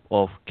made up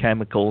of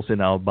chemicals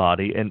in our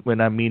body, and when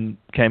I mean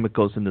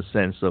chemicals in the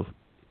sense of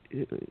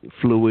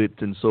fluids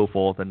and so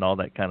forth and all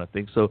that kind of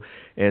thing. So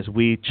as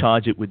we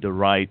charge it with the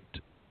right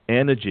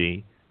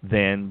energy,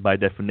 then by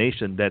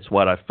definition, that's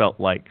what I felt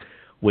like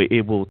we're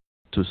able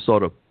to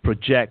sort of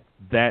project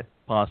that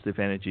positive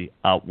energy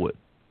outward.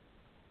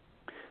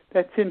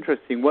 That's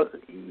interesting. Well,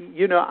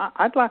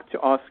 I'd like to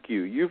ask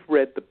you, you've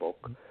read the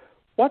book.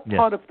 What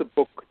part of the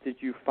book did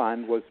you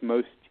find was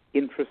most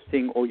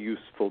interesting or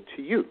useful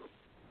to you?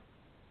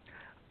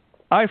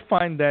 I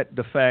find that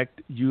the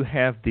fact you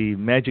have the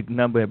magic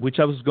number, which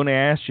I was going to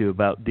ask you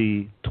about,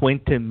 the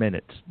 20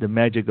 minutes, the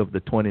magic of the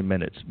 20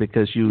 minutes,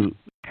 because you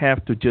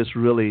have to just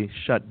really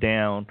shut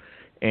down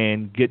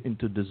and get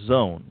into the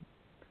zone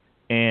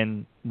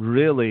and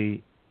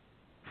really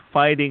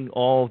fighting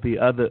all the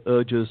other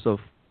urges of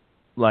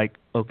like,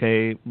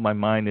 okay, my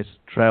mind is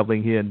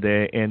traveling here and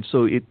there, and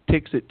so it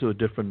takes it to a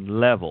different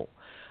level.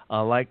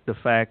 I like the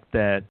fact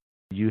that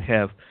you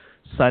have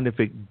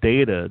scientific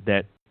data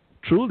that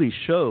truly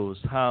shows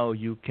how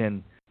you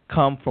can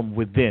come from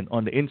within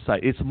on the inside.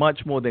 It's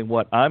much more than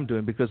what I'm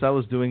doing, because I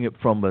was doing it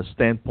from a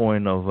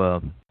standpoint of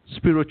a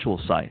spiritual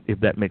side,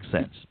 if that makes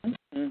sense.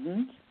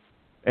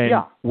 And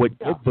what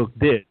your book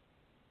did,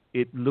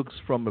 it looks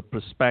from a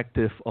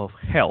perspective of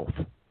health,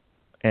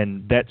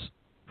 and that's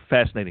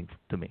fascinating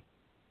to me.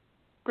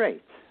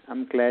 Great.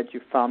 I'm glad you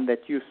found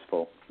that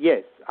useful.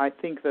 Yes, I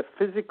think the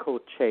physical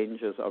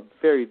changes are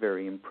very,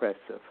 very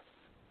impressive.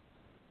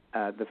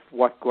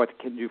 What it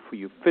can do for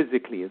you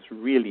physically is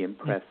really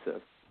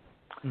impressive.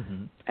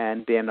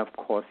 And then, of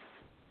course,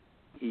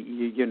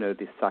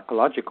 the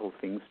psychological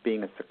things,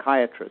 being a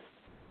psychiatrist,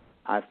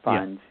 I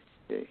find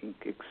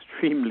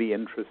extremely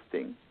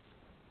interesting.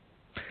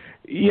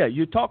 Yeah,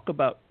 you talk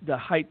about the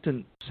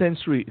heightened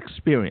sensory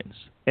experience,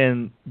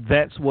 and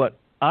that's what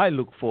I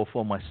look for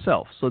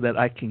myself, so that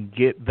I can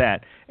get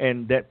that.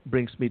 And that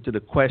brings me to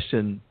the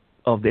question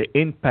of the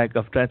impact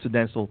of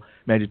Transcendental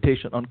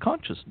Meditation on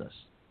consciousness.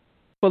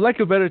 For lack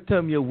of a better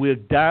term, we're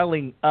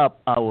dialing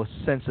up our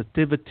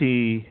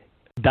sensitivity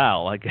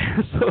dial, I guess,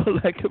 for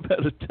lack of a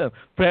better term.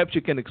 Perhaps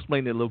you can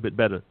explain it a little bit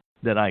better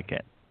than I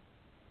can.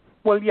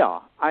 Well,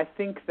 I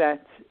think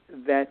that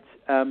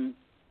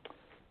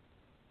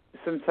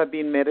since I've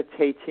been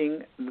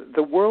meditating,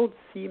 the world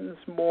seems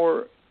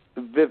more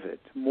vivid,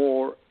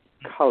 more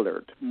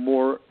colored,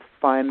 more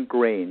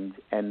fine-grained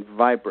and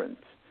vibrant.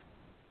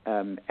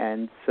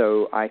 And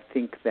so I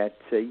think that,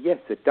 yes,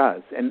 it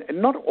does. And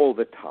not all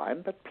the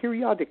time, but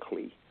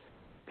periodically.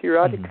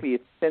 Periodically,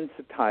 it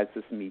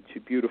sensitizes me to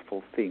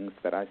beautiful things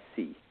that I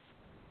see.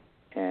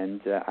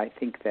 And I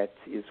think that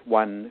is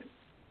one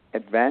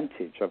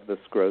advantage of this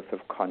growth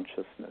of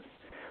consciousness.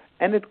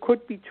 And it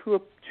could be to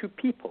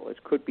people.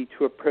 It could be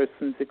to a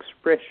person's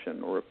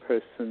expression or a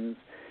person's,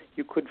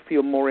 you could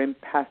feel more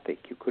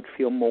empathic. You could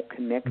feel more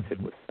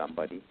connected with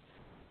somebody.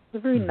 It's a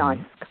very nice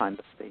kind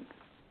of thing.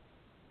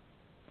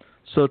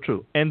 So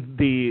true. And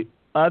the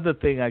other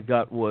thing I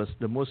got was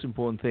the most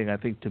important thing, I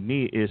think, to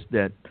me is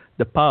that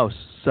the power of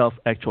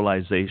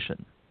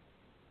self-actualization.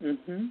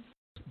 Mm-hmm.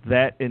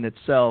 That in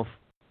itself,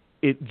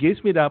 it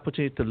gives me the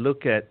opportunity to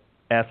look at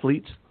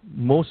athletes,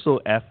 more so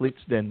athletes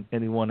than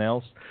anyone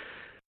else.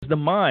 The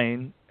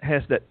mind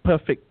has that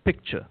perfect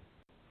picture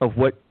of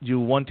what you're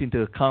wanting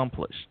to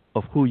accomplish,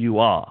 of who you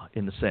are,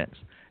 in a sense.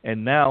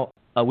 And now,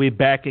 are we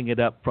backing it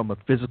up from a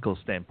physical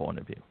standpoint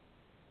of view?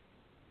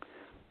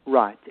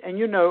 Right. And,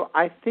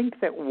 I think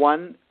that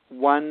one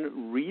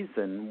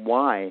reason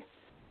why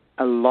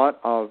a lot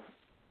of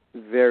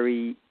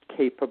very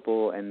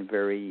capable and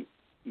very,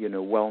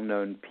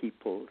 well-known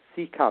people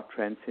seek out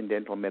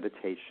transcendental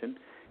meditation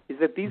is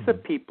that these are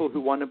people who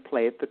want to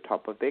play at the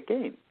top of their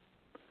game.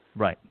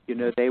 Right.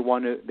 They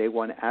want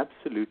to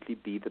absolutely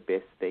be the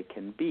best they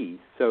can be.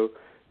 So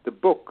the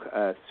book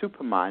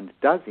Supermind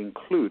does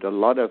include a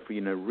lot of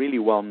really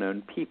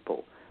well-known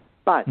people,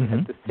 but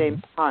at the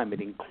same time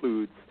it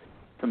includes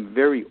some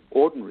very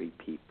ordinary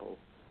people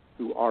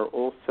who are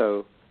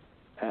also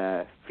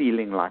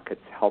feeling like it's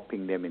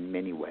helping them in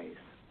many ways.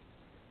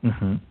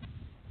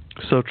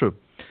 So true.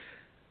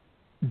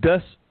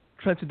 Does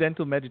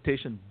transcendental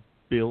meditation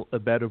build a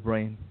better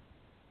brain?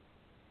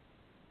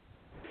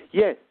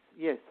 Yes,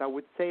 I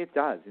would say it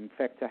does. In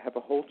fact, I have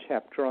a whole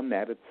chapter on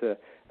that. It's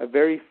a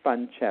very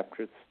fun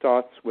chapter. It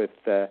starts with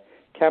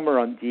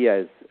Cameron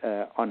Diaz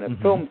on a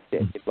film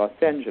set in Los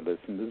Angeles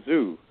in the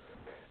zoo.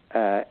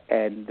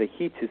 And the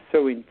heat is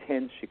so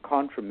intense she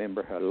can't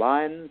remember her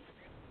lines.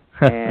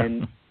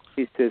 And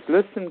she says,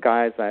 listen,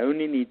 guys, I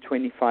only need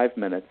 25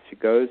 minutes. She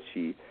goes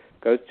to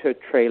her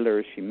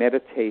trailer, she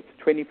meditates.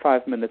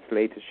 25 minutes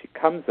later, she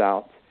comes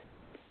out,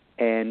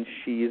 and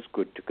she is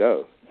good to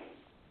go.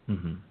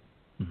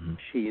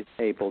 She is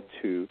able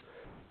to,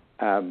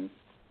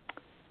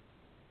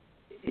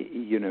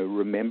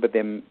 remember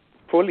them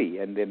fully,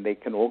 and then they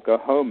can all go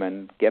home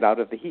and get out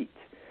of the heat.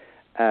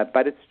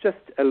 But it's just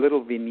a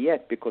little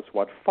vignette, because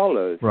what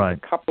follows is a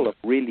couple of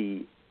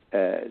really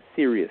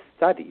serious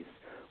studies,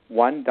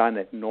 one done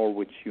at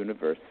Norwich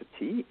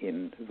University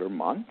in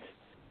Vermont,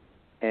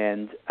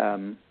 and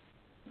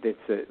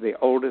it's the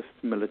oldest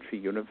military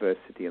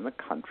university in the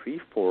country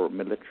for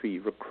military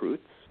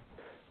recruits,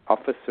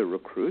 officer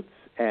recruits,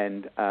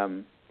 and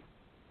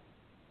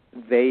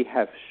they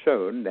have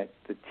shown that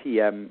the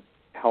TM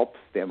helps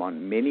them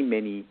on many,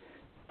 many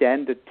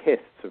standard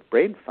tests of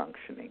brain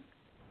functioning.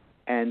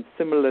 And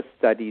similar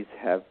studies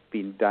have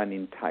been done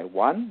in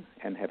Taiwan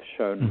and have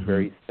shown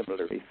very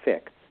similar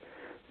effects.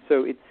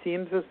 So it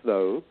seems as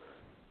though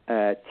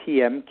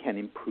TM can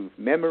improve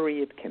memory,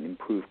 it can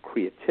improve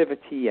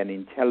creativity and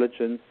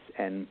intelligence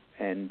and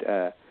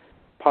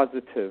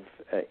positive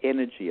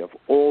energy of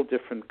all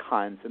different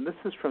kinds. And this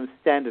is from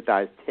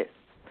standardized tests.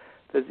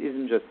 This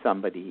isn't just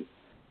somebody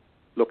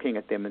looking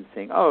at them and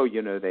saying,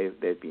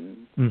 they've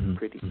been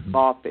pretty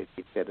smart, they've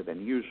been better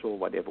than usual,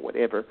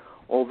 whatever.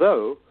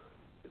 Although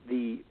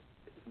the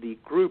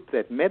group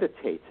that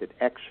meditated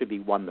actually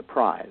won the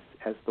prize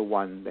as the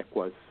one that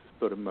was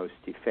sort of most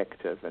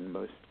effective and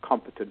most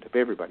competent of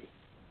everybody.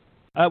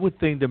 I would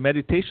think the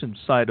meditation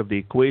side of the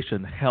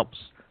equation helps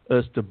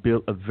us to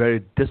build a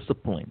very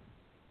disciplined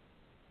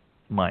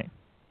mind.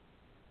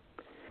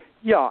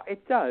 Yeah,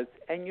 it does.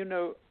 And,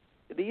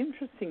 the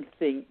interesting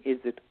thing is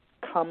it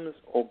comes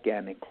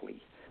organically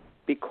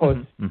because,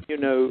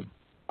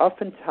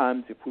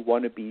 oftentimes if we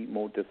want to be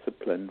more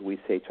disciplined, we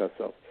say to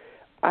ourselves,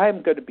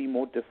 I'm going to be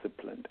more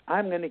disciplined.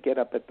 I'm going to get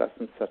up at thus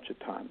and such a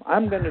time.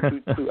 I'm going to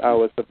do 2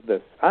 hours of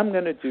this. I'm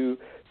going to do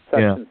such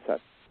and such.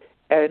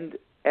 And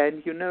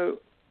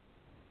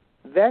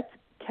that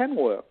can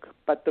work,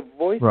 but the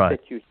voice that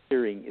you're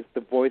hearing is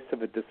the voice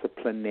of a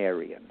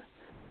disciplinarian,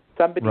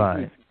 somebody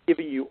who's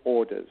giving you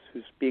orders,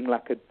 who's being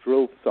like a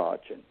drill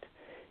sergeant.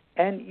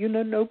 And,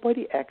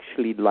 nobody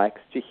actually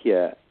likes to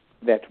hear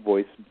that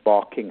voice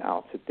barking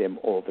out at them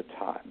all the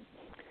time.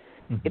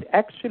 It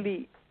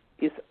actually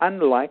is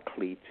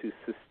unlikely to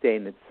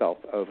sustain itself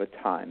over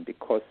time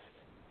because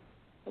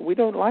we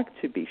don't like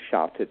to be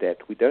shouted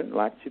at. We don't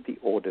like to be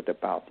ordered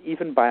about,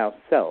 even by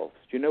ourselves.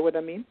 Do you know what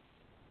I mean?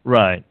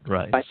 Right.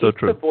 Like So if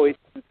true. the voice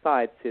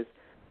inside says,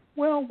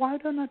 well, why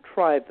don't I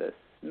try this?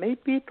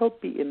 Maybe it'll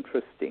be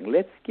interesting.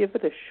 Let's give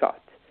it a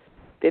shot.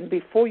 Then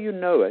before you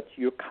know it,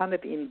 you're kind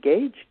of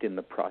engaged in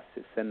the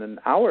process, and an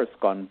hour's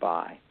gone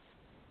by.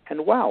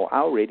 And wow, I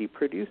already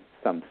produced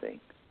something.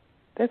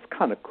 That's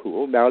kind of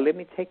cool. Now let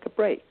me take a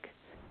break.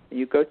 And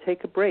you go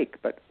take a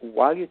break. But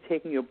while you're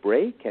taking your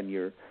break and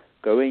you're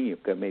going,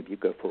 maybe you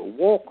go for a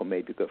walk or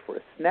maybe you go for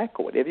a snack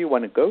or whatever you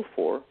want to go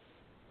for,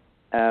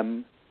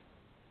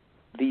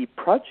 the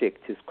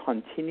project is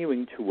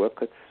continuing to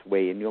work its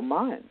way in your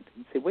mind.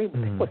 You say, wait,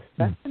 that was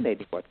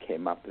fascinating what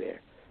came up there.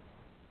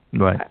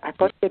 Right. I've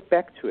got to get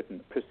back to it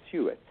and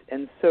pursue it.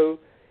 And so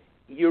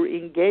you're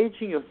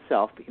engaging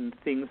yourself in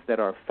things that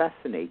are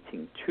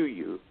fascinating to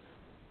you,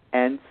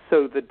 and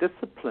so the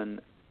discipline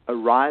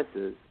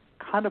arises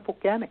kind of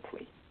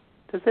organically.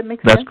 Does that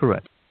make sense? That's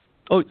correct.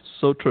 Oh, it's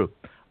so true.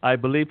 I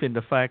believe in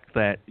the fact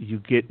that you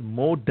get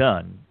more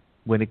done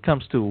when it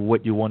comes to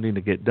what you're wanting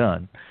to get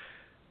done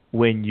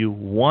when you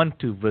want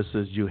to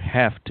versus you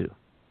have to.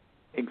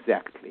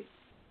 Exactly.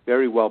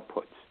 Very well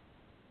put.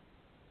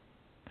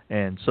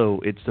 And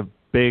so it's a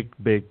big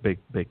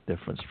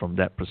difference from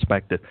that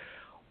perspective.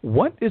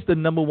 What is the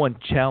number one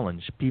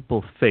challenge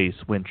people face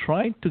when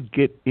trying to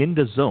get in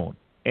the zone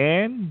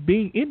and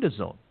being in the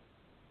zone?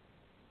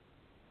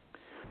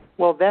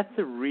 Well, that's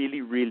a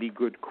really, really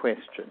good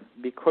question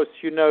because,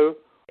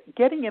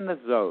 getting in the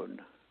zone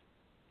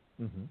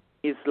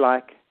is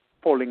like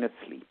falling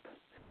asleep.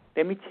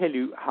 Let me tell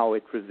you how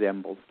it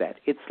resembles that.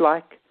 It's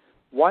like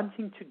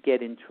wanting to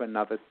get into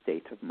another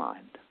state of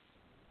mind.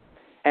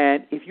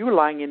 And if you're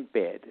lying in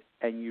bed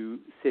and you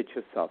say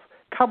to yourself,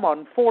 come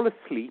on, fall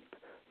asleep.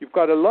 You've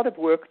got a lot of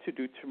work to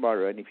do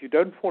tomorrow, and if you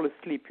don't fall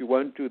asleep, you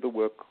won't do the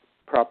work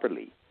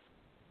properly.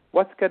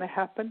 What's going to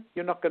happen?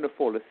 You're not going to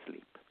fall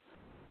asleep.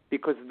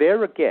 Because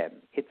there again,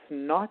 it's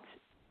not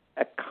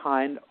a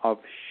kind of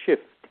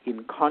shift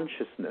in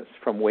consciousness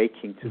from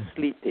waking to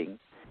sleeping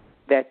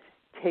that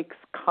takes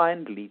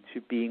kindly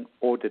to being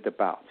ordered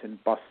about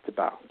and bossed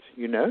about,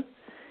 Right.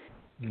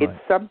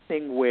 It's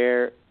something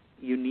where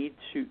you need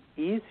to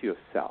ease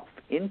yourself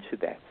into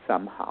that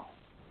somehow.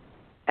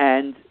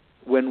 And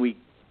when we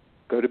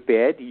go to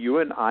bed, you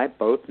and I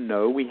both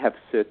know we have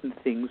certain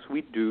things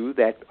we do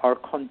that are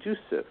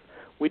conducive.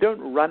 We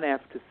don't run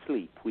after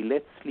sleep. We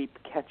let sleep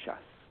catch us.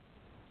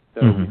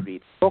 So we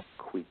read a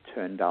book, we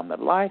turn down the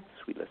lights,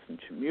 we listen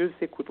to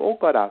music. We've all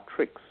got our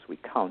tricks. We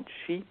count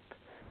sheep.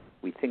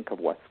 We think of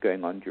what's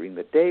going on during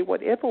the day.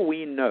 Whatever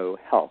we know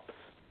helps.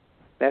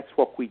 That's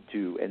what we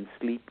do, and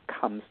sleep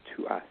comes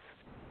to us.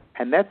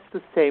 And that's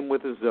the same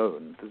with the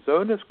zone. The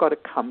zone has got to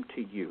come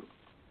to you.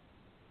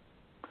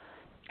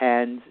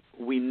 And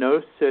we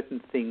know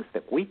certain things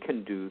that we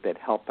can do that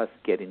help us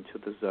get into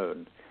the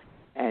zone.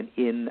 And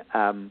in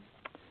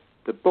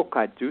the book,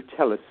 I do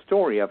tell a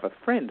story of a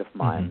friend of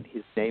mine.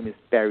 His name is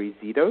Barry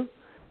Zito.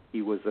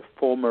 He was a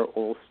former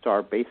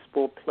all-star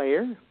baseball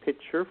player,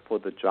 pitcher for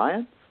the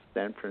Giants,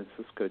 San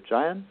Francisco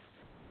Giants.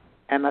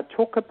 And I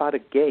talk about a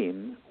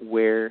game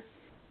where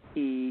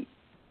he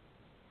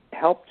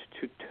helped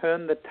to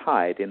turn the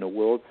tide in a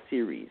World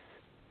Series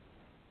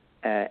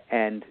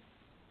and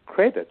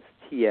credits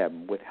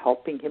TM with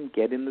helping him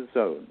get in the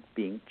zone,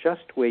 being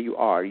just where you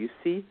are. You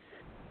see,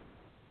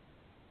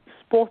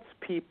 sports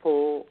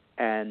people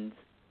and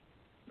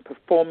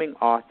performing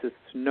artists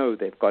know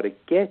they've got to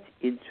get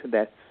into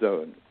that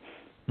zone.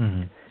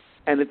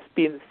 And it's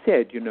been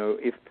said,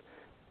 if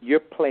you're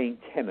playing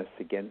tennis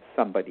against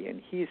somebody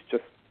and his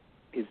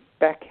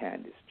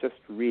backhand is just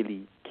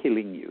really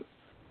killing you,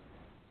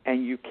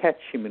 and you catch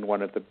him in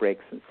one of the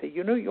breaks and say,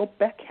 your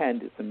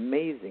backhand is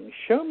amazing.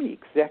 Show me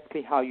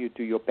exactly how you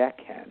do your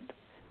backhand.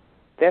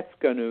 That's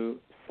going to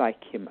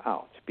psych him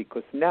out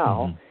because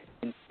now,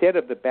 instead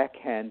of the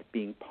backhand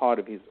being part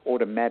of his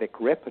automatic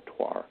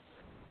repertoire,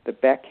 the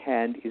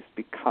backhand is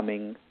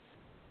becoming,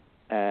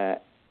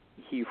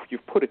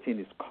 you've put it in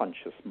his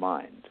conscious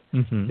mind.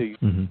 So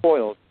you've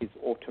spoiled his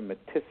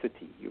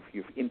automaticity.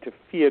 You've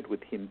interfered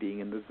with him being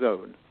in the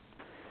zone.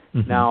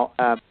 Now,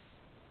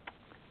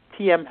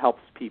 TM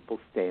helps people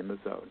stay in the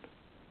zone.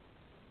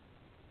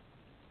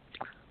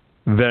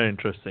 Very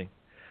interesting.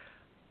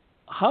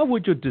 How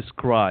would you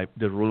describe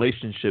the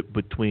relationship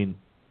between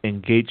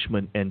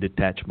engagement and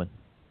detachment?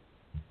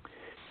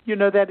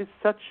 That is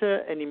such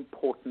an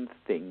important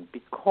thing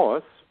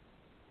because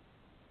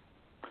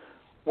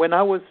when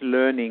I was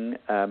learning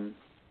to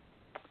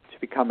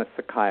become a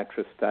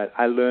psychiatrist,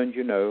 I learned,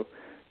 to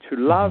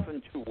love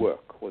and to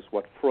work was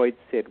what Freud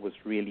said was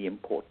really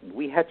important.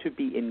 We had to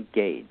be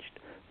engaged.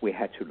 We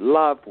had to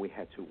love, we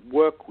had to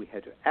work, we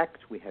had to act,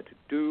 we had to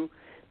do.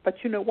 But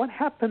what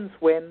happens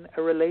when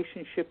a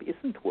relationship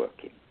isn't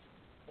working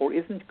or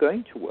isn't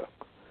going to work?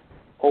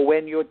 Or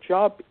when your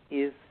job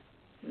is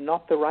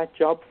not the right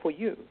job for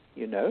you,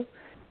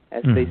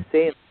 As they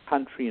say in the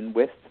country and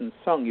western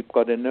song, you've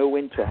got to know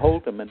when to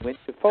hold them and when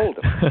to fold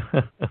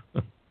them.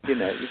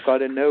 You've got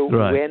to know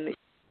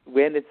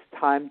when it's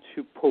time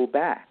to pull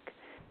back.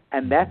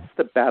 And that's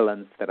the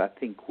balance that I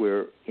think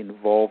we're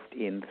involved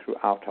in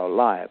throughout our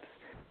lives.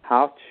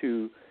 How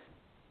to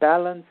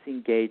balance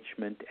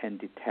engagement and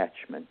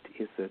detachment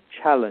is a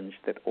challenge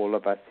that all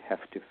of us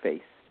have to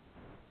face.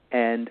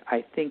 And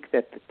I think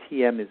that the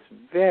TM is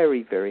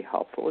very, very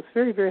helpful. It's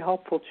very, very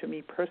helpful to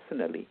me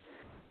personally.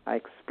 I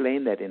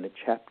explain that in a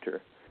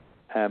chapter.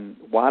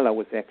 While I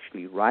was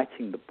actually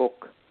writing the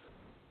book,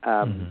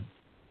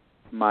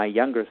 my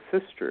younger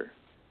sister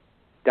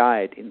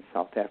died in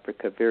South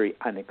Africa very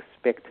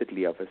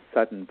unexpectedly of a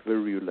sudden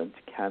virulent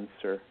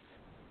cancer.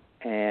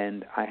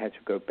 And I had to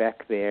go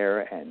back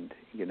there and,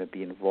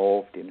 be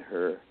involved in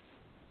her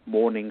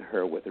mourning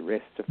her with the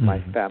rest of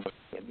my family.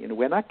 And,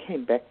 when I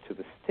came back to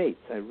the States,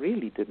 I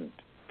really didn't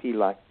feel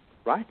like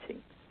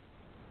writing.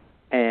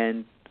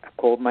 And I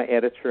called my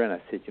editor and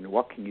I said,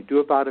 what can you do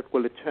about it?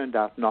 Well, it turned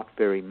out not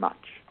very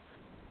much.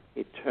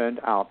 It turned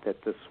out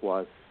that this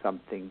was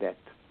something that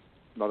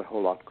not a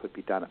whole lot could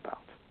be done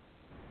about.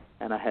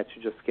 And I had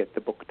to just get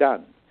the book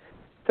done.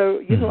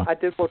 So, I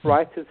did what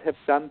writers have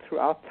done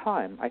throughout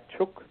time. I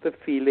took the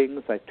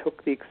feelings, I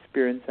took the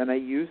experience, and I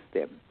used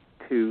them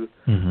to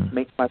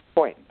make my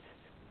point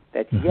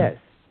that, yes,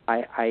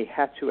 I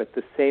had to, at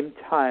the same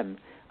time,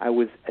 I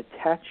was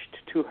attached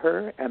to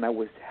her and I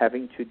was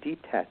having to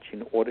detach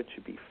in order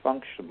to be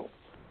functional.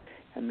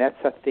 And that's,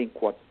 I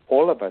think, what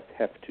all of us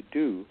have to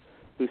do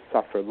who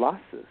suffer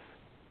losses.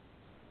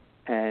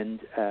 And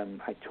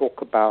I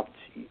talk about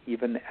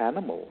even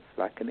animals,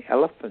 like an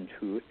elephant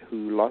who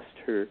lost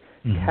her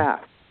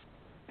calf,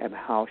 and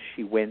how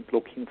she went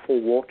looking for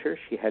water.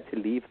 She had to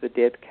leave the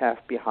dead calf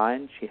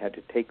behind. She had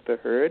to take the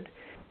herd.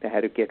 They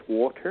had to get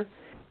water.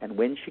 And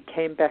when she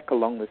came back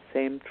along the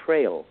same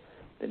trail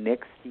the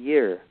next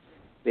year,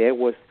 there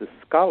was the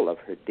skull of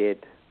her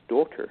dead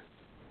daughter.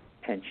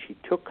 And she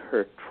took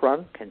her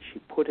trunk and she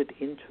put it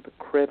into the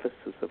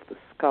crevices of the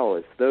skull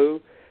as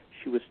though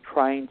she was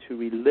trying to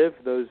relive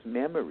those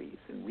memories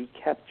and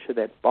recapture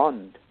that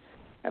bond.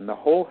 And the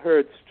whole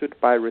herd stood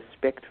by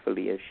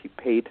respectfully as she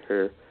paid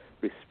her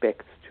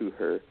respects to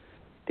her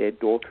dead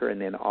daughter. And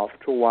then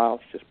after a while,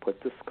 she just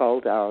put the skull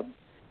down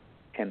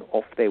and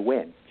off they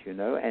went,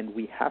 And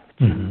we have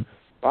to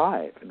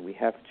survive and we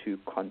have to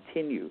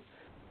continue.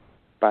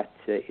 But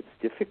it's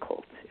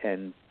difficult.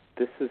 And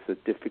this is a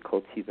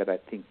difficulty that I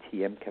think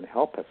TM can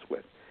help us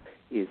with,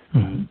 is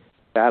the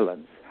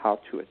balance, how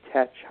to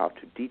attach, how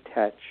to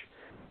detach.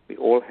 We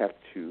all have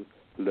to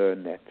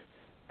learn that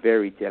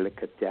very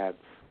delicate dance.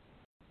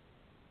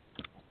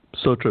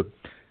 So true.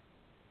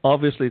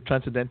 Obviously,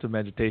 Transcendental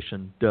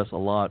Meditation does a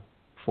lot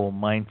for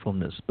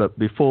mindfulness. But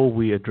before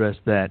we address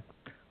that,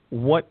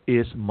 what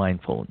is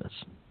mindfulness?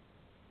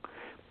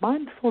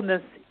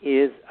 Mindfulness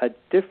is a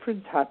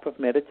different type of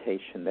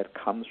meditation that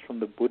comes from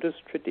the Buddhist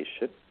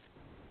tradition.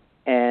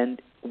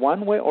 And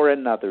one way or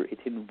another, it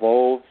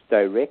involves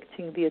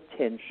directing the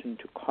attention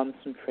to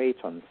concentrate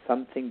on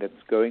something that's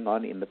going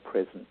on in the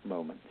present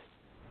moment.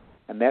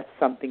 And that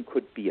something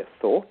could be a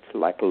thought,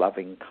 like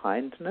loving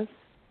kindness.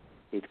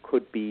 It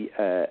could be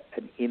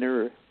an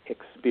inner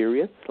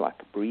experience, like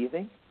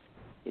breathing.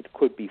 It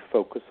could be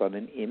focus on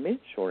an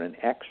image or an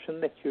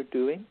action that you're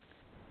doing.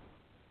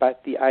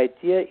 But the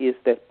idea is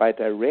that by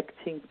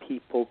directing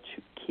people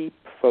to keep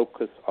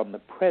focus on the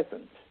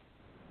present,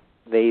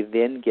 they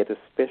then get a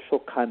special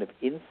kind of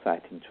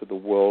insight into the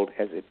world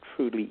as it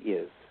truly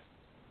is.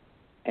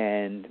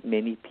 And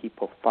many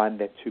people find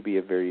that to be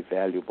a very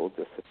valuable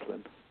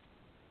discipline.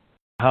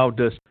 How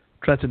does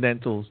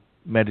Transcendental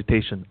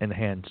Meditation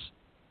enhance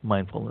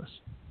mindfulness?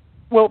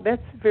 Well,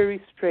 that's a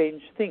very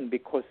strange thing,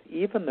 because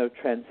even though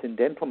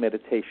Transcendental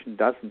Meditation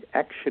doesn't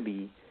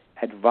actually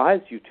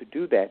advise you to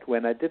do that,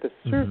 when I did a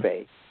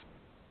survey,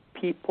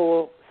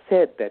 people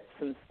said that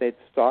since they'd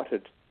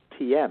started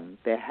TM,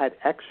 they had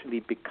actually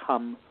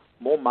become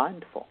more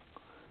mindful.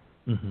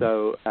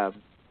 So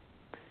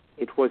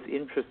it was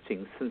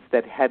interesting, since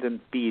that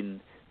hadn't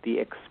been the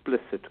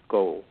explicit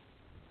goal.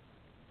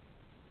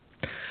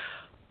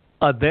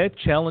 Are there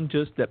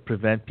challenges that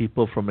prevent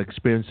people from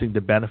experiencing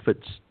the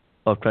benefits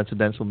of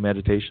Transcendental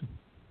Meditation?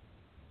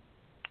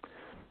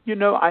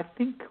 I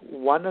think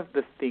one of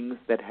the things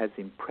that has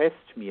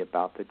impressed me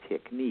about the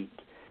technique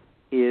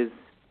is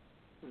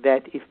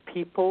that if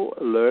people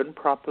learn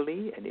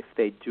properly and if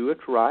they do it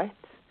right,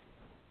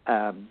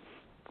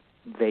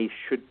 they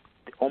should,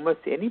 almost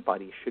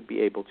anybody should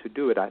be able to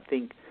do it. I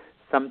think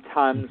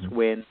sometimes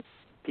when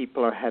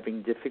people are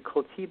having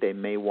difficulty, they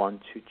may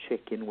want to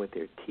check in with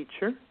their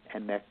teacher,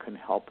 and that can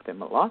help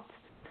them a lot.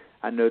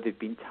 I know there have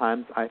been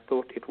times I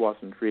thought it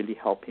wasn't really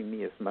helping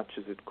me as much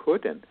as it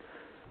could, and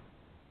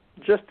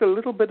just a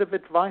little bit of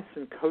advice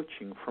and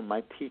coaching from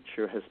my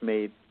teacher has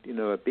made,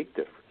 a big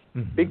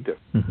difference. Big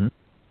difference.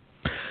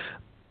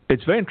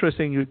 It's very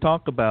interesting. You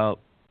talk about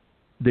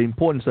the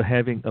importance of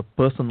having a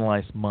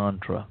personalized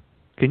mantra.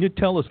 Can you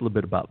tell us a little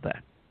bit about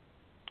that?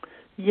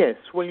 Yes.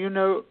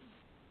 Well,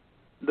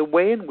 the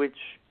way in which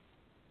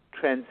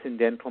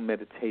Transcendental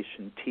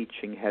Meditation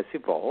teaching has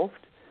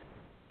evolved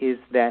is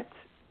that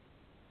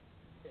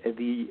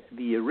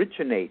the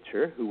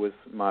originator, who was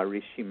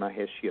Maharishi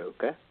Mahesh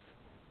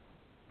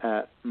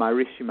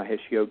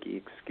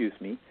Yogi,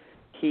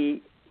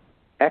 he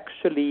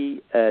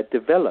actually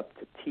developed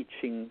a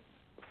teaching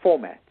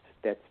format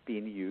that's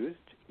been used.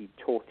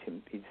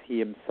 He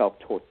himself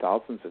taught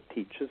thousands of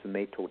teachers, and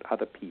they taught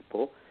other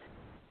people.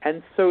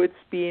 And so it's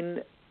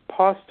been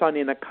passed on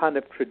in a kind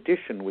of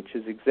tradition, which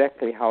is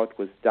exactly how it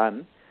was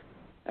done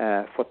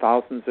for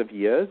thousands of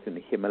years in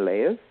the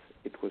Himalayas.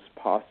 It was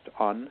passed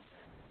on,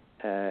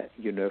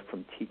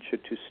 from teacher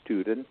to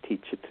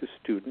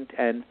student.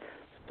 And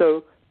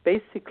so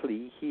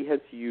basically he has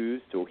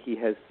used, or he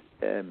has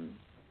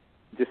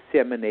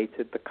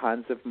disseminated the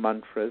kinds of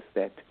mantras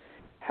that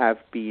have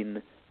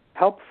been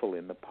helpful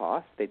in the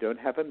past. They don't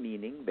have a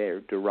meaning.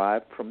 They're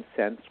derived from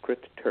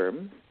Sanskrit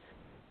terms,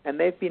 and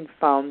they've been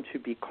found to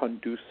be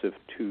conducive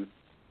to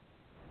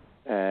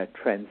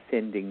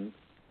transcending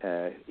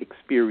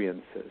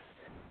experiences.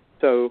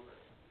 So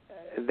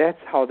that's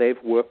how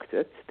they've worked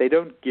it. They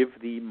don't give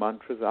the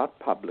mantras out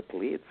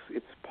publicly.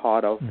 It's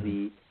part of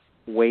the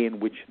way in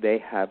which they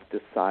have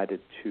decided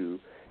to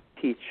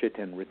teach it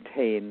and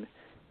retain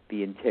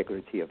the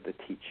integrity of the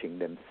teaching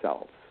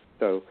themselves.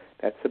 So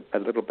that's a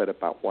little bit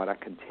about what I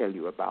can tell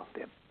you about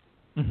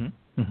them.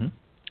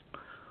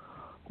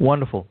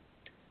 Wonderful.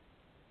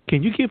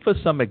 Can you give us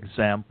some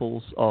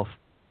examples of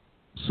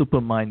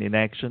Supermind in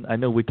action? I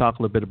know we talk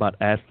a little bit about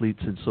athletes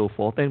and so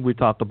forth, and we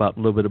talk about a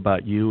little bit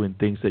about you and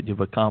things that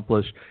you've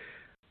accomplished.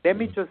 Let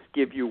me just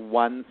give you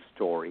one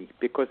story,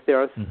 because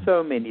there are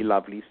so many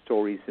lovely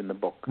stories in the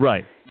book.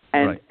 Right.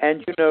 And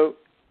you know,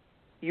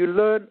 you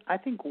learn, I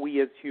think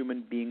we as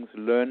human beings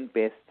learn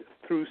best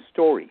through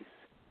stories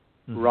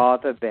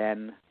rather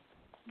than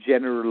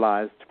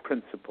generalized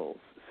principles.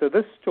 So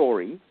this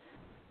story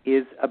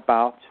is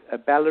about a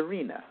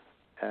ballerina.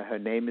 Her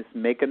name is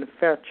Megan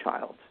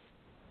Fairchild.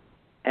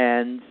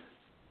 And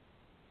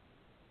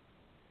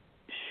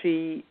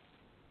she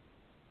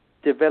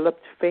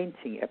developed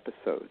fainting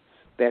episodes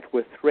that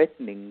were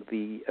threatening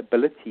the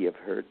ability of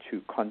her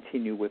to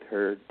continue with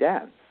her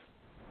dance.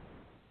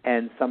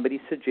 And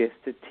somebody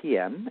suggested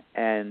TM,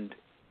 and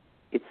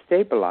it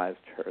stabilized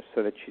her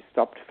so that she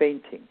stopped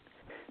fainting.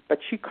 But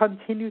she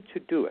continued to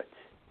do it.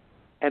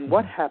 And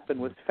what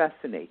happened was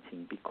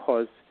fascinating,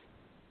 because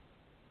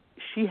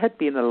she had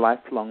been a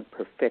lifelong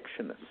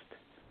perfectionist.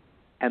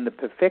 And the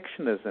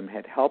perfectionism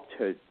had helped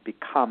her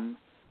become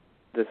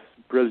this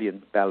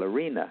brilliant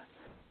ballerina.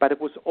 But it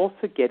was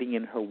also getting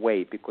in her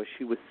way, because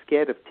she was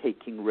scared of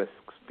taking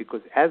risks.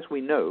 Because as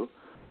we know,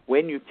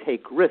 when you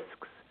take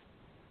risks,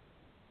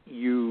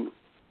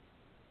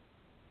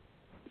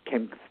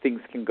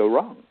 things can go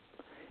wrong.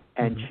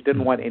 And she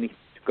didn't want anything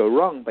to go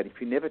wrong, but if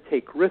you never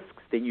take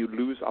risks, then you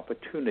lose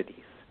opportunities.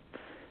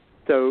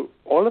 So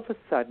all of a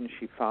sudden,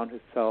 she found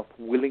herself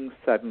willing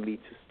suddenly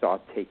to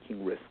start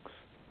taking risks.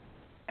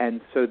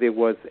 And so there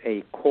was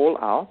a call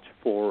out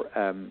for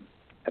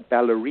a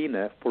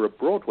ballerina for a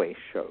Broadway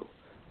show.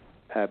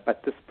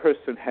 But this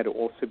person had to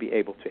also be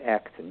able to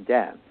act and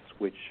dance,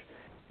 which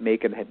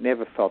Megan had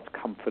never felt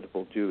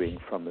comfortable doing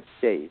from the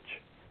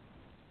stage.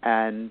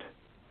 And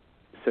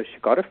so she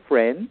got a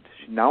friend.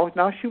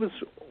 Now she was,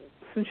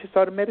 since she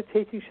started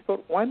meditating, she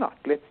thought, why not?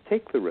 Let's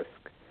take the risk.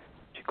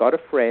 She got a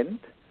friend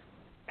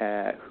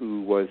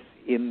who was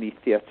in the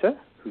theater,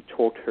 who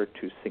taught her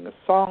to sing a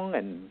song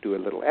and do a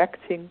little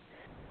acting,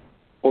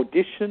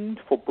 auditioned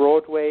for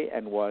Broadway,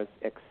 and was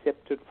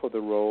accepted for the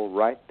role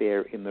right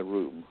there in the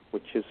room,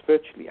 which is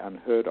virtually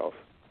unheard of.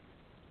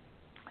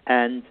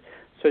 And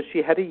so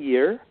she had a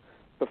year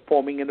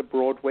performing in a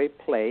Broadway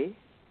play.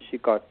 She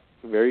got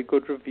very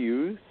good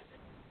reviews,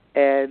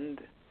 and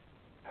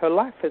her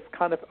life has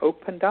kind of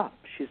opened up.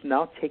 She's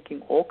now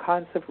taking all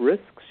kinds of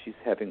risks. She's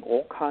having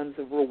all kinds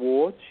of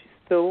rewards. She's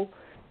still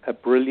a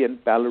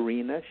brilliant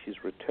ballerina. She's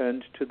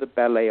returned to the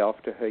ballet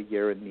after her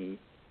year in the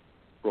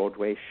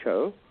Broadway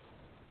show.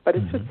 But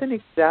it's just an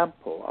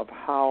example of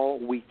how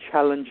we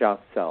challenge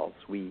ourselves.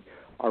 We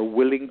are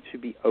willing to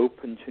be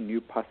open to new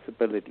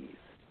possibilities.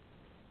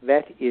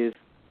 That is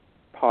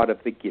part of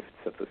the gifts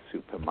of the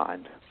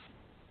Supermind.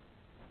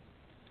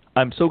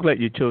 I'm so glad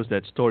you chose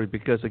that story,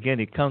 because, again,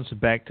 it comes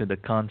back to the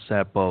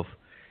concept of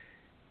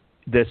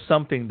there's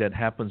something that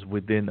happens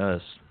within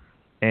us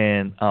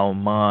and our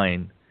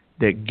mind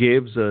that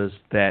gives us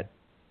that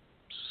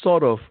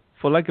sort of,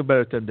 for lack of a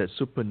better term, that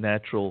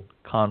supernatural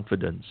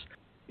confidence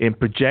in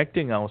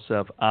projecting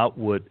ourselves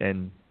outward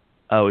and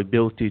our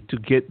ability to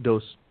get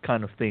those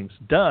kind of things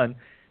done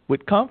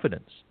with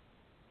confidence.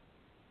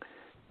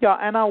 Yeah,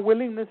 and our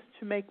willingness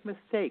to make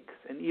mistakes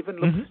and even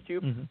look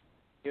stupid,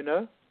 you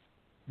know?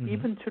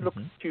 Even to look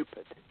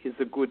stupid is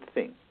a good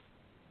thing.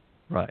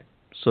 Right.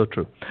 So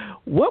true.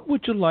 What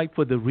would you like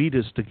for the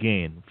readers to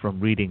gain from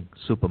reading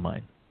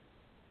Supermind?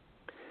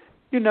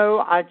 You know,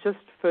 I just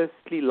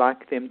firstly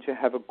like them to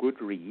have a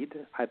good read.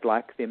 I'd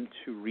like them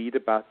to read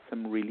about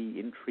some really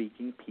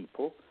intriguing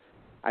people.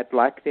 I'd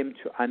like them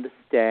to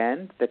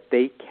understand that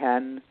they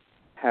can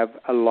have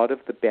a lot of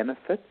the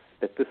benefits,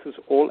 that this is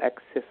all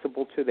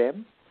accessible to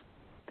them,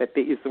 that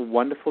there is a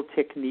wonderful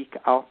technique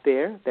out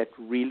there that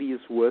really is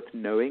worth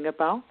knowing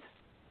about,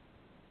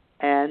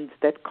 and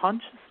that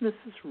consciousness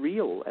is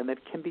real and that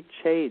can be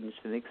changed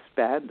and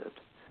expanded.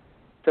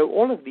 So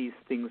all of these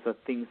things are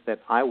things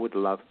that I would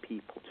love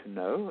people to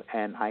know,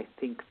 and I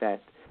think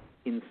that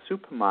in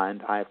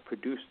Supermind I have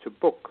produced a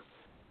book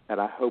that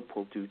I hope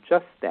will do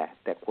just that,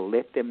 that will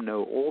let them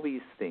know all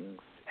these things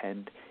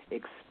and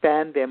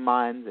expand their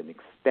minds and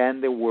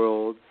expand their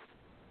worlds,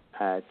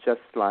 just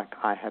like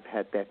I have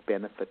had that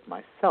benefit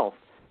myself.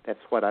 That's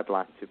what I'd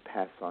like to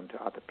pass on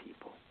to other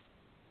people.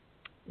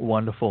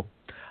 Wonderful.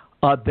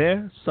 Are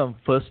there some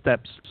first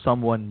steps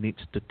someone needs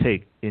to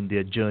take in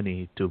their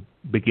journey to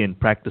begin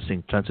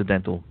practicing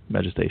Transcendental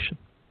Meditation?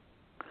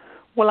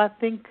 Well, I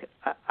think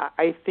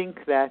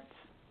that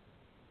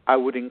I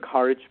would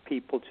encourage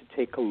people to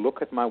take a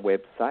look at my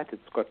website.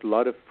 It's got a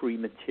lot of free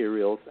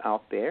materials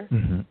out there,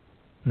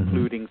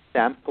 including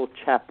sample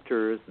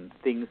chapters and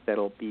things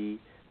that'll be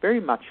very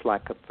much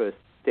like a first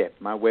step.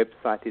 My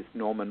website is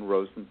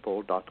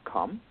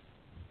normanrosenthal.com.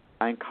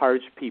 I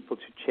encourage people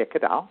to check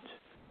it out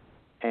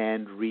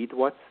and read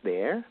what's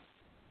there.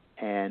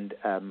 And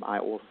I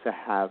also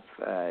have,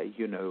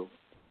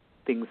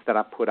 things that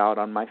I put out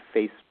on my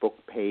Facebook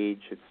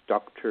page. It's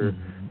Dr.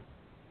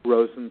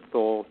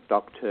 Rosenthal,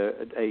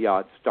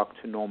 it's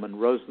Dr. Norman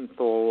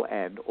Rosenthal,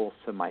 and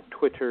also my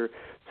Twitter.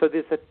 So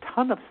there's a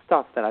ton of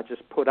stuff that I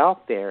just put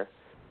out there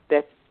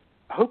that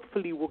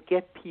hopefully will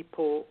get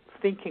people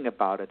thinking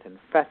about it and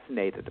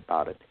fascinated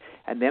about it.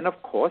 And then,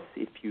 of course,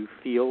 if you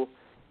feel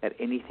that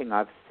anything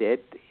I've said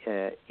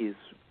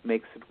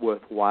makes it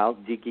worthwhile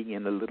digging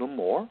in a little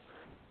more,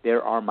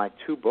 there are my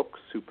 2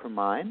 books,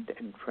 Supermind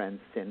and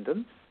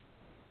Transcendence,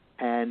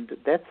 and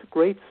that's a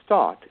great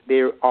start.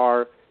 There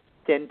are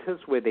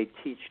centers where they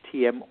teach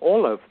TM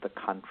all over the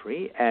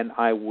country, and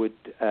I would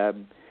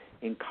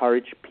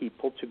encourage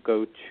people to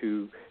go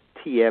to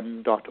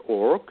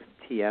tm.org,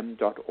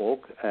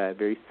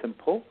 very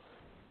simple,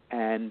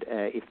 and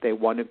if they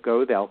want to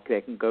go,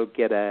 they can go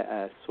get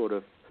a sort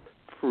of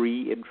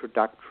free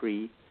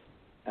introductory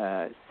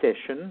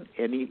session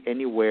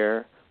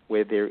anywhere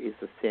where there is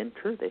a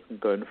center. They can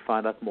go and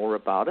find out more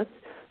about it.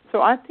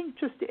 So I think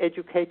just to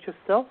educate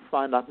yourself,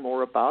 find out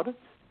more about it,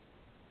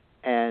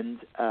 and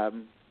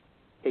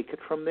take it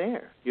from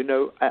there.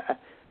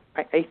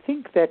 I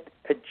think that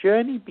a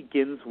journey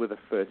begins with a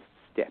first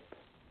step.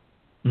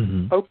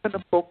 Open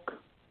a book,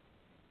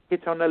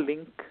 hit on a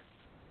link,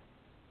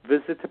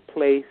 visit a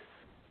place,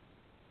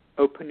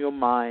 open your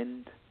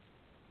mind.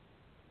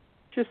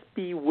 Just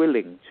be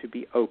willing to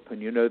be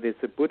open. There's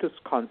a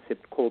Buddhist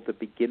concept called the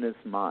beginner's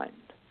mind,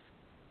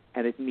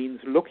 and it means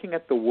looking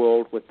at the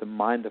world with the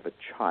mind of a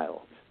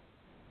child,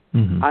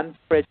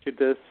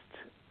 unprejudiced,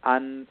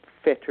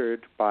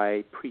 unfettered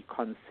by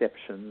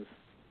preconceptions.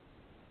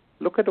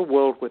 Look at the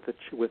world with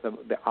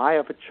the eye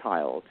of a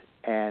child,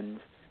 and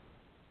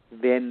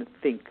then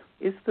think,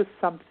 is this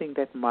something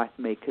that might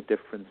make a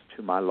difference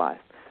to my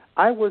life?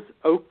 I was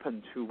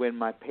open to when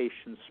my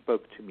patients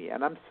spoke to me,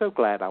 and I'm so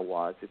glad I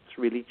was. It's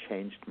really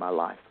changed my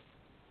life.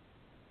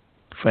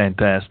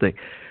 Fantastic.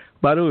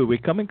 By the way, we're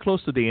coming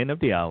close to the end of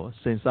the hour.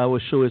 Since our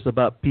show is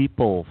about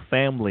people,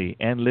 family,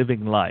 and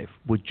living life,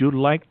 would you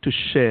like to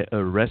share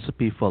a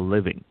recipe for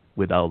living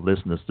with our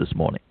listeners this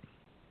morning?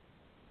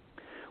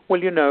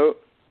 Well,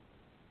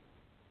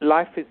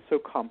 life is so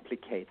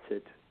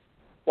complicated.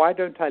 Why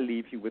don't I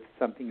leave you with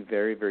something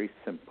very, very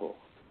simple?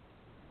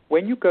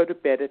 When you go to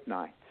bed at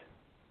night,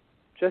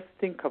 just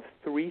think of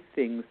 3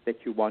 things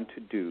that you want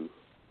to do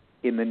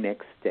in the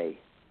next day.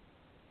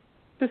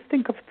 Just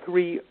think of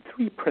three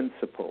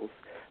principles.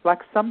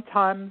 Like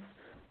sometimes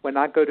when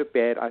I go to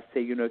bed, I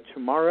say,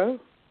 tomorrow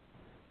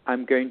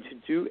I'm going to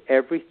do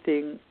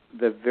everything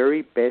the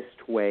very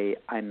best way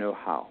I know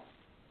how.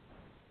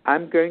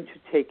 I'm going to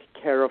take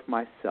care of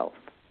myself,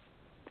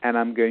 and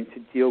I'm going to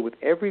deal with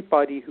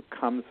everybody who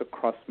comes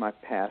across my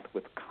path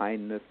with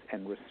kindness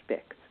and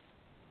respect.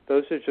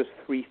 Those are just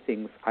 3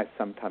 things I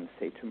sometimes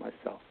say to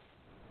myself.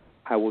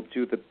 I will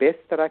do the best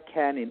that I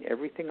can in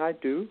everything I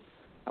do.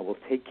 I will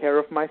take care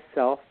of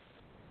myself,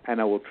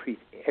 and I will treat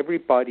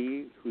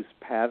everybody whose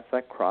paths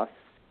I cross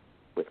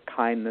with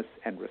kindness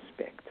and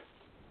respect.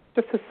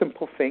 Just a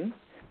simple thing,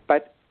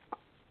 but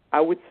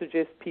I would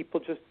suggest people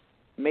just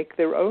make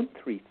their own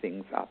 3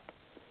 things up.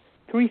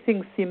 3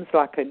 things seems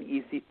like an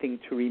easy thing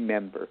to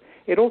remember.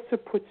 It also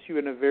puts you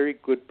in a very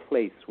good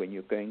place when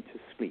you're going to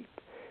sleep,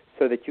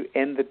 so that you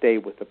end the day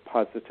with a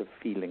positive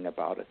feeling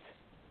about it.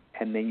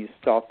 And then you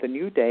start the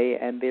new day,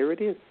 and there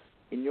it is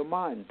in your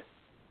mind.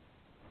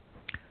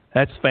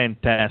 That's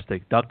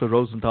fantastic. Dr.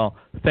 Rosenthal,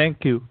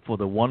 thank you for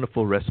the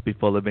wonderful recipe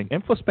for living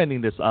and for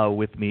spending this hour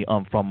with me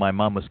on From My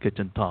Mama's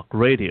Kitchen Talk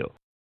Radio.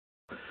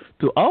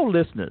 To our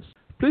listeners,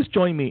 please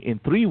join me in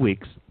 3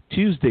 weeks,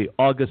 Tuesday,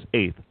 August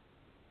 8th.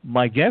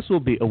 My guest will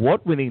be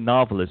award-winning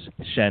novelist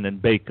Shannon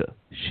Baker.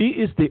 She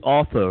is the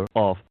author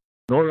of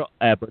Nora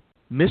Abbott's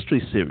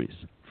mystery series,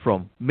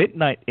 From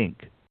Midnight Inc.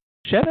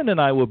 Shannon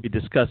and I will be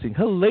discussing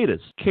her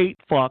latest Kate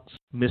Fox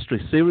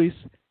mystery series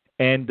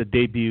and the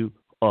debut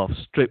of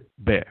Strip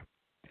Bear.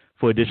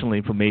 For additional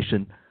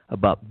information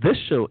about this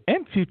show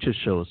and future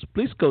shows,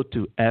 please go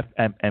to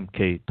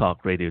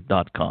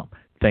fmmktalkradio.com.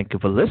 Thank you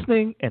for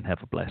listening and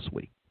have a blessed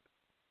week.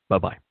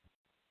 Bye-bye.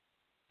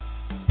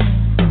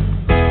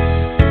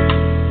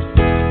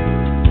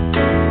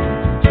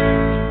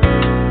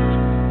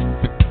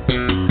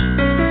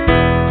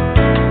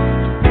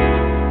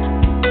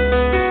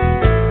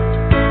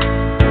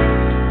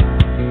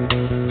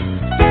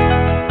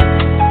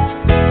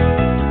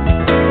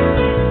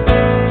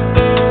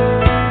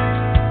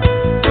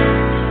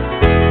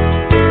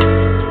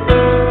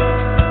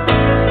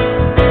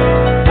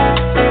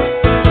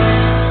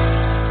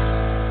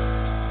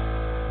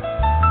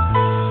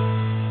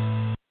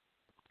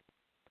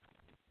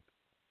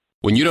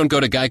 When you don't go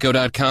to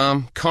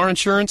Geico.com, car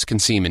insurance can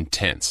seem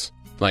intense.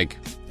 Like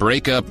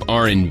breakup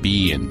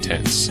R&B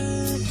intense.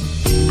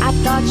 I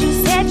thought you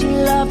said you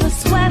loved the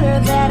sweater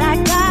that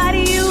I got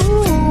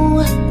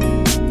you.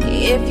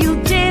 If you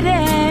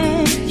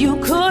didn't, you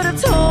could have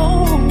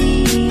told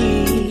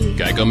me.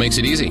 Geico makes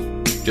it easy.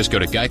 Just go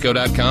to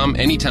Geico.com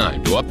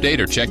anytime to update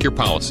or check your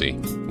policy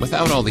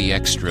without all the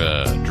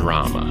extra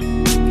drama.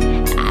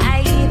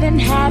 I even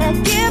had a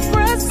gift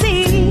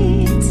receipt.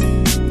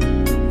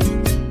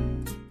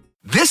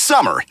 This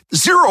summer,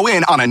 zero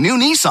in on a new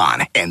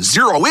Nissan and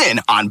zero in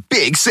on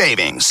big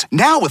savings.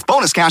 Now with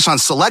bonus cash on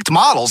select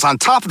models on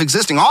top of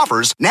existing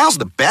offers, now's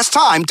the best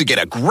time to get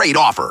a great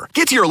offer.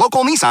 Get to your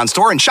local Nissan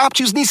store and shop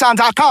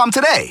ChooseNissan.com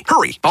today.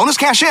 Hurry, bonus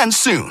cash ends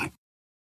soon.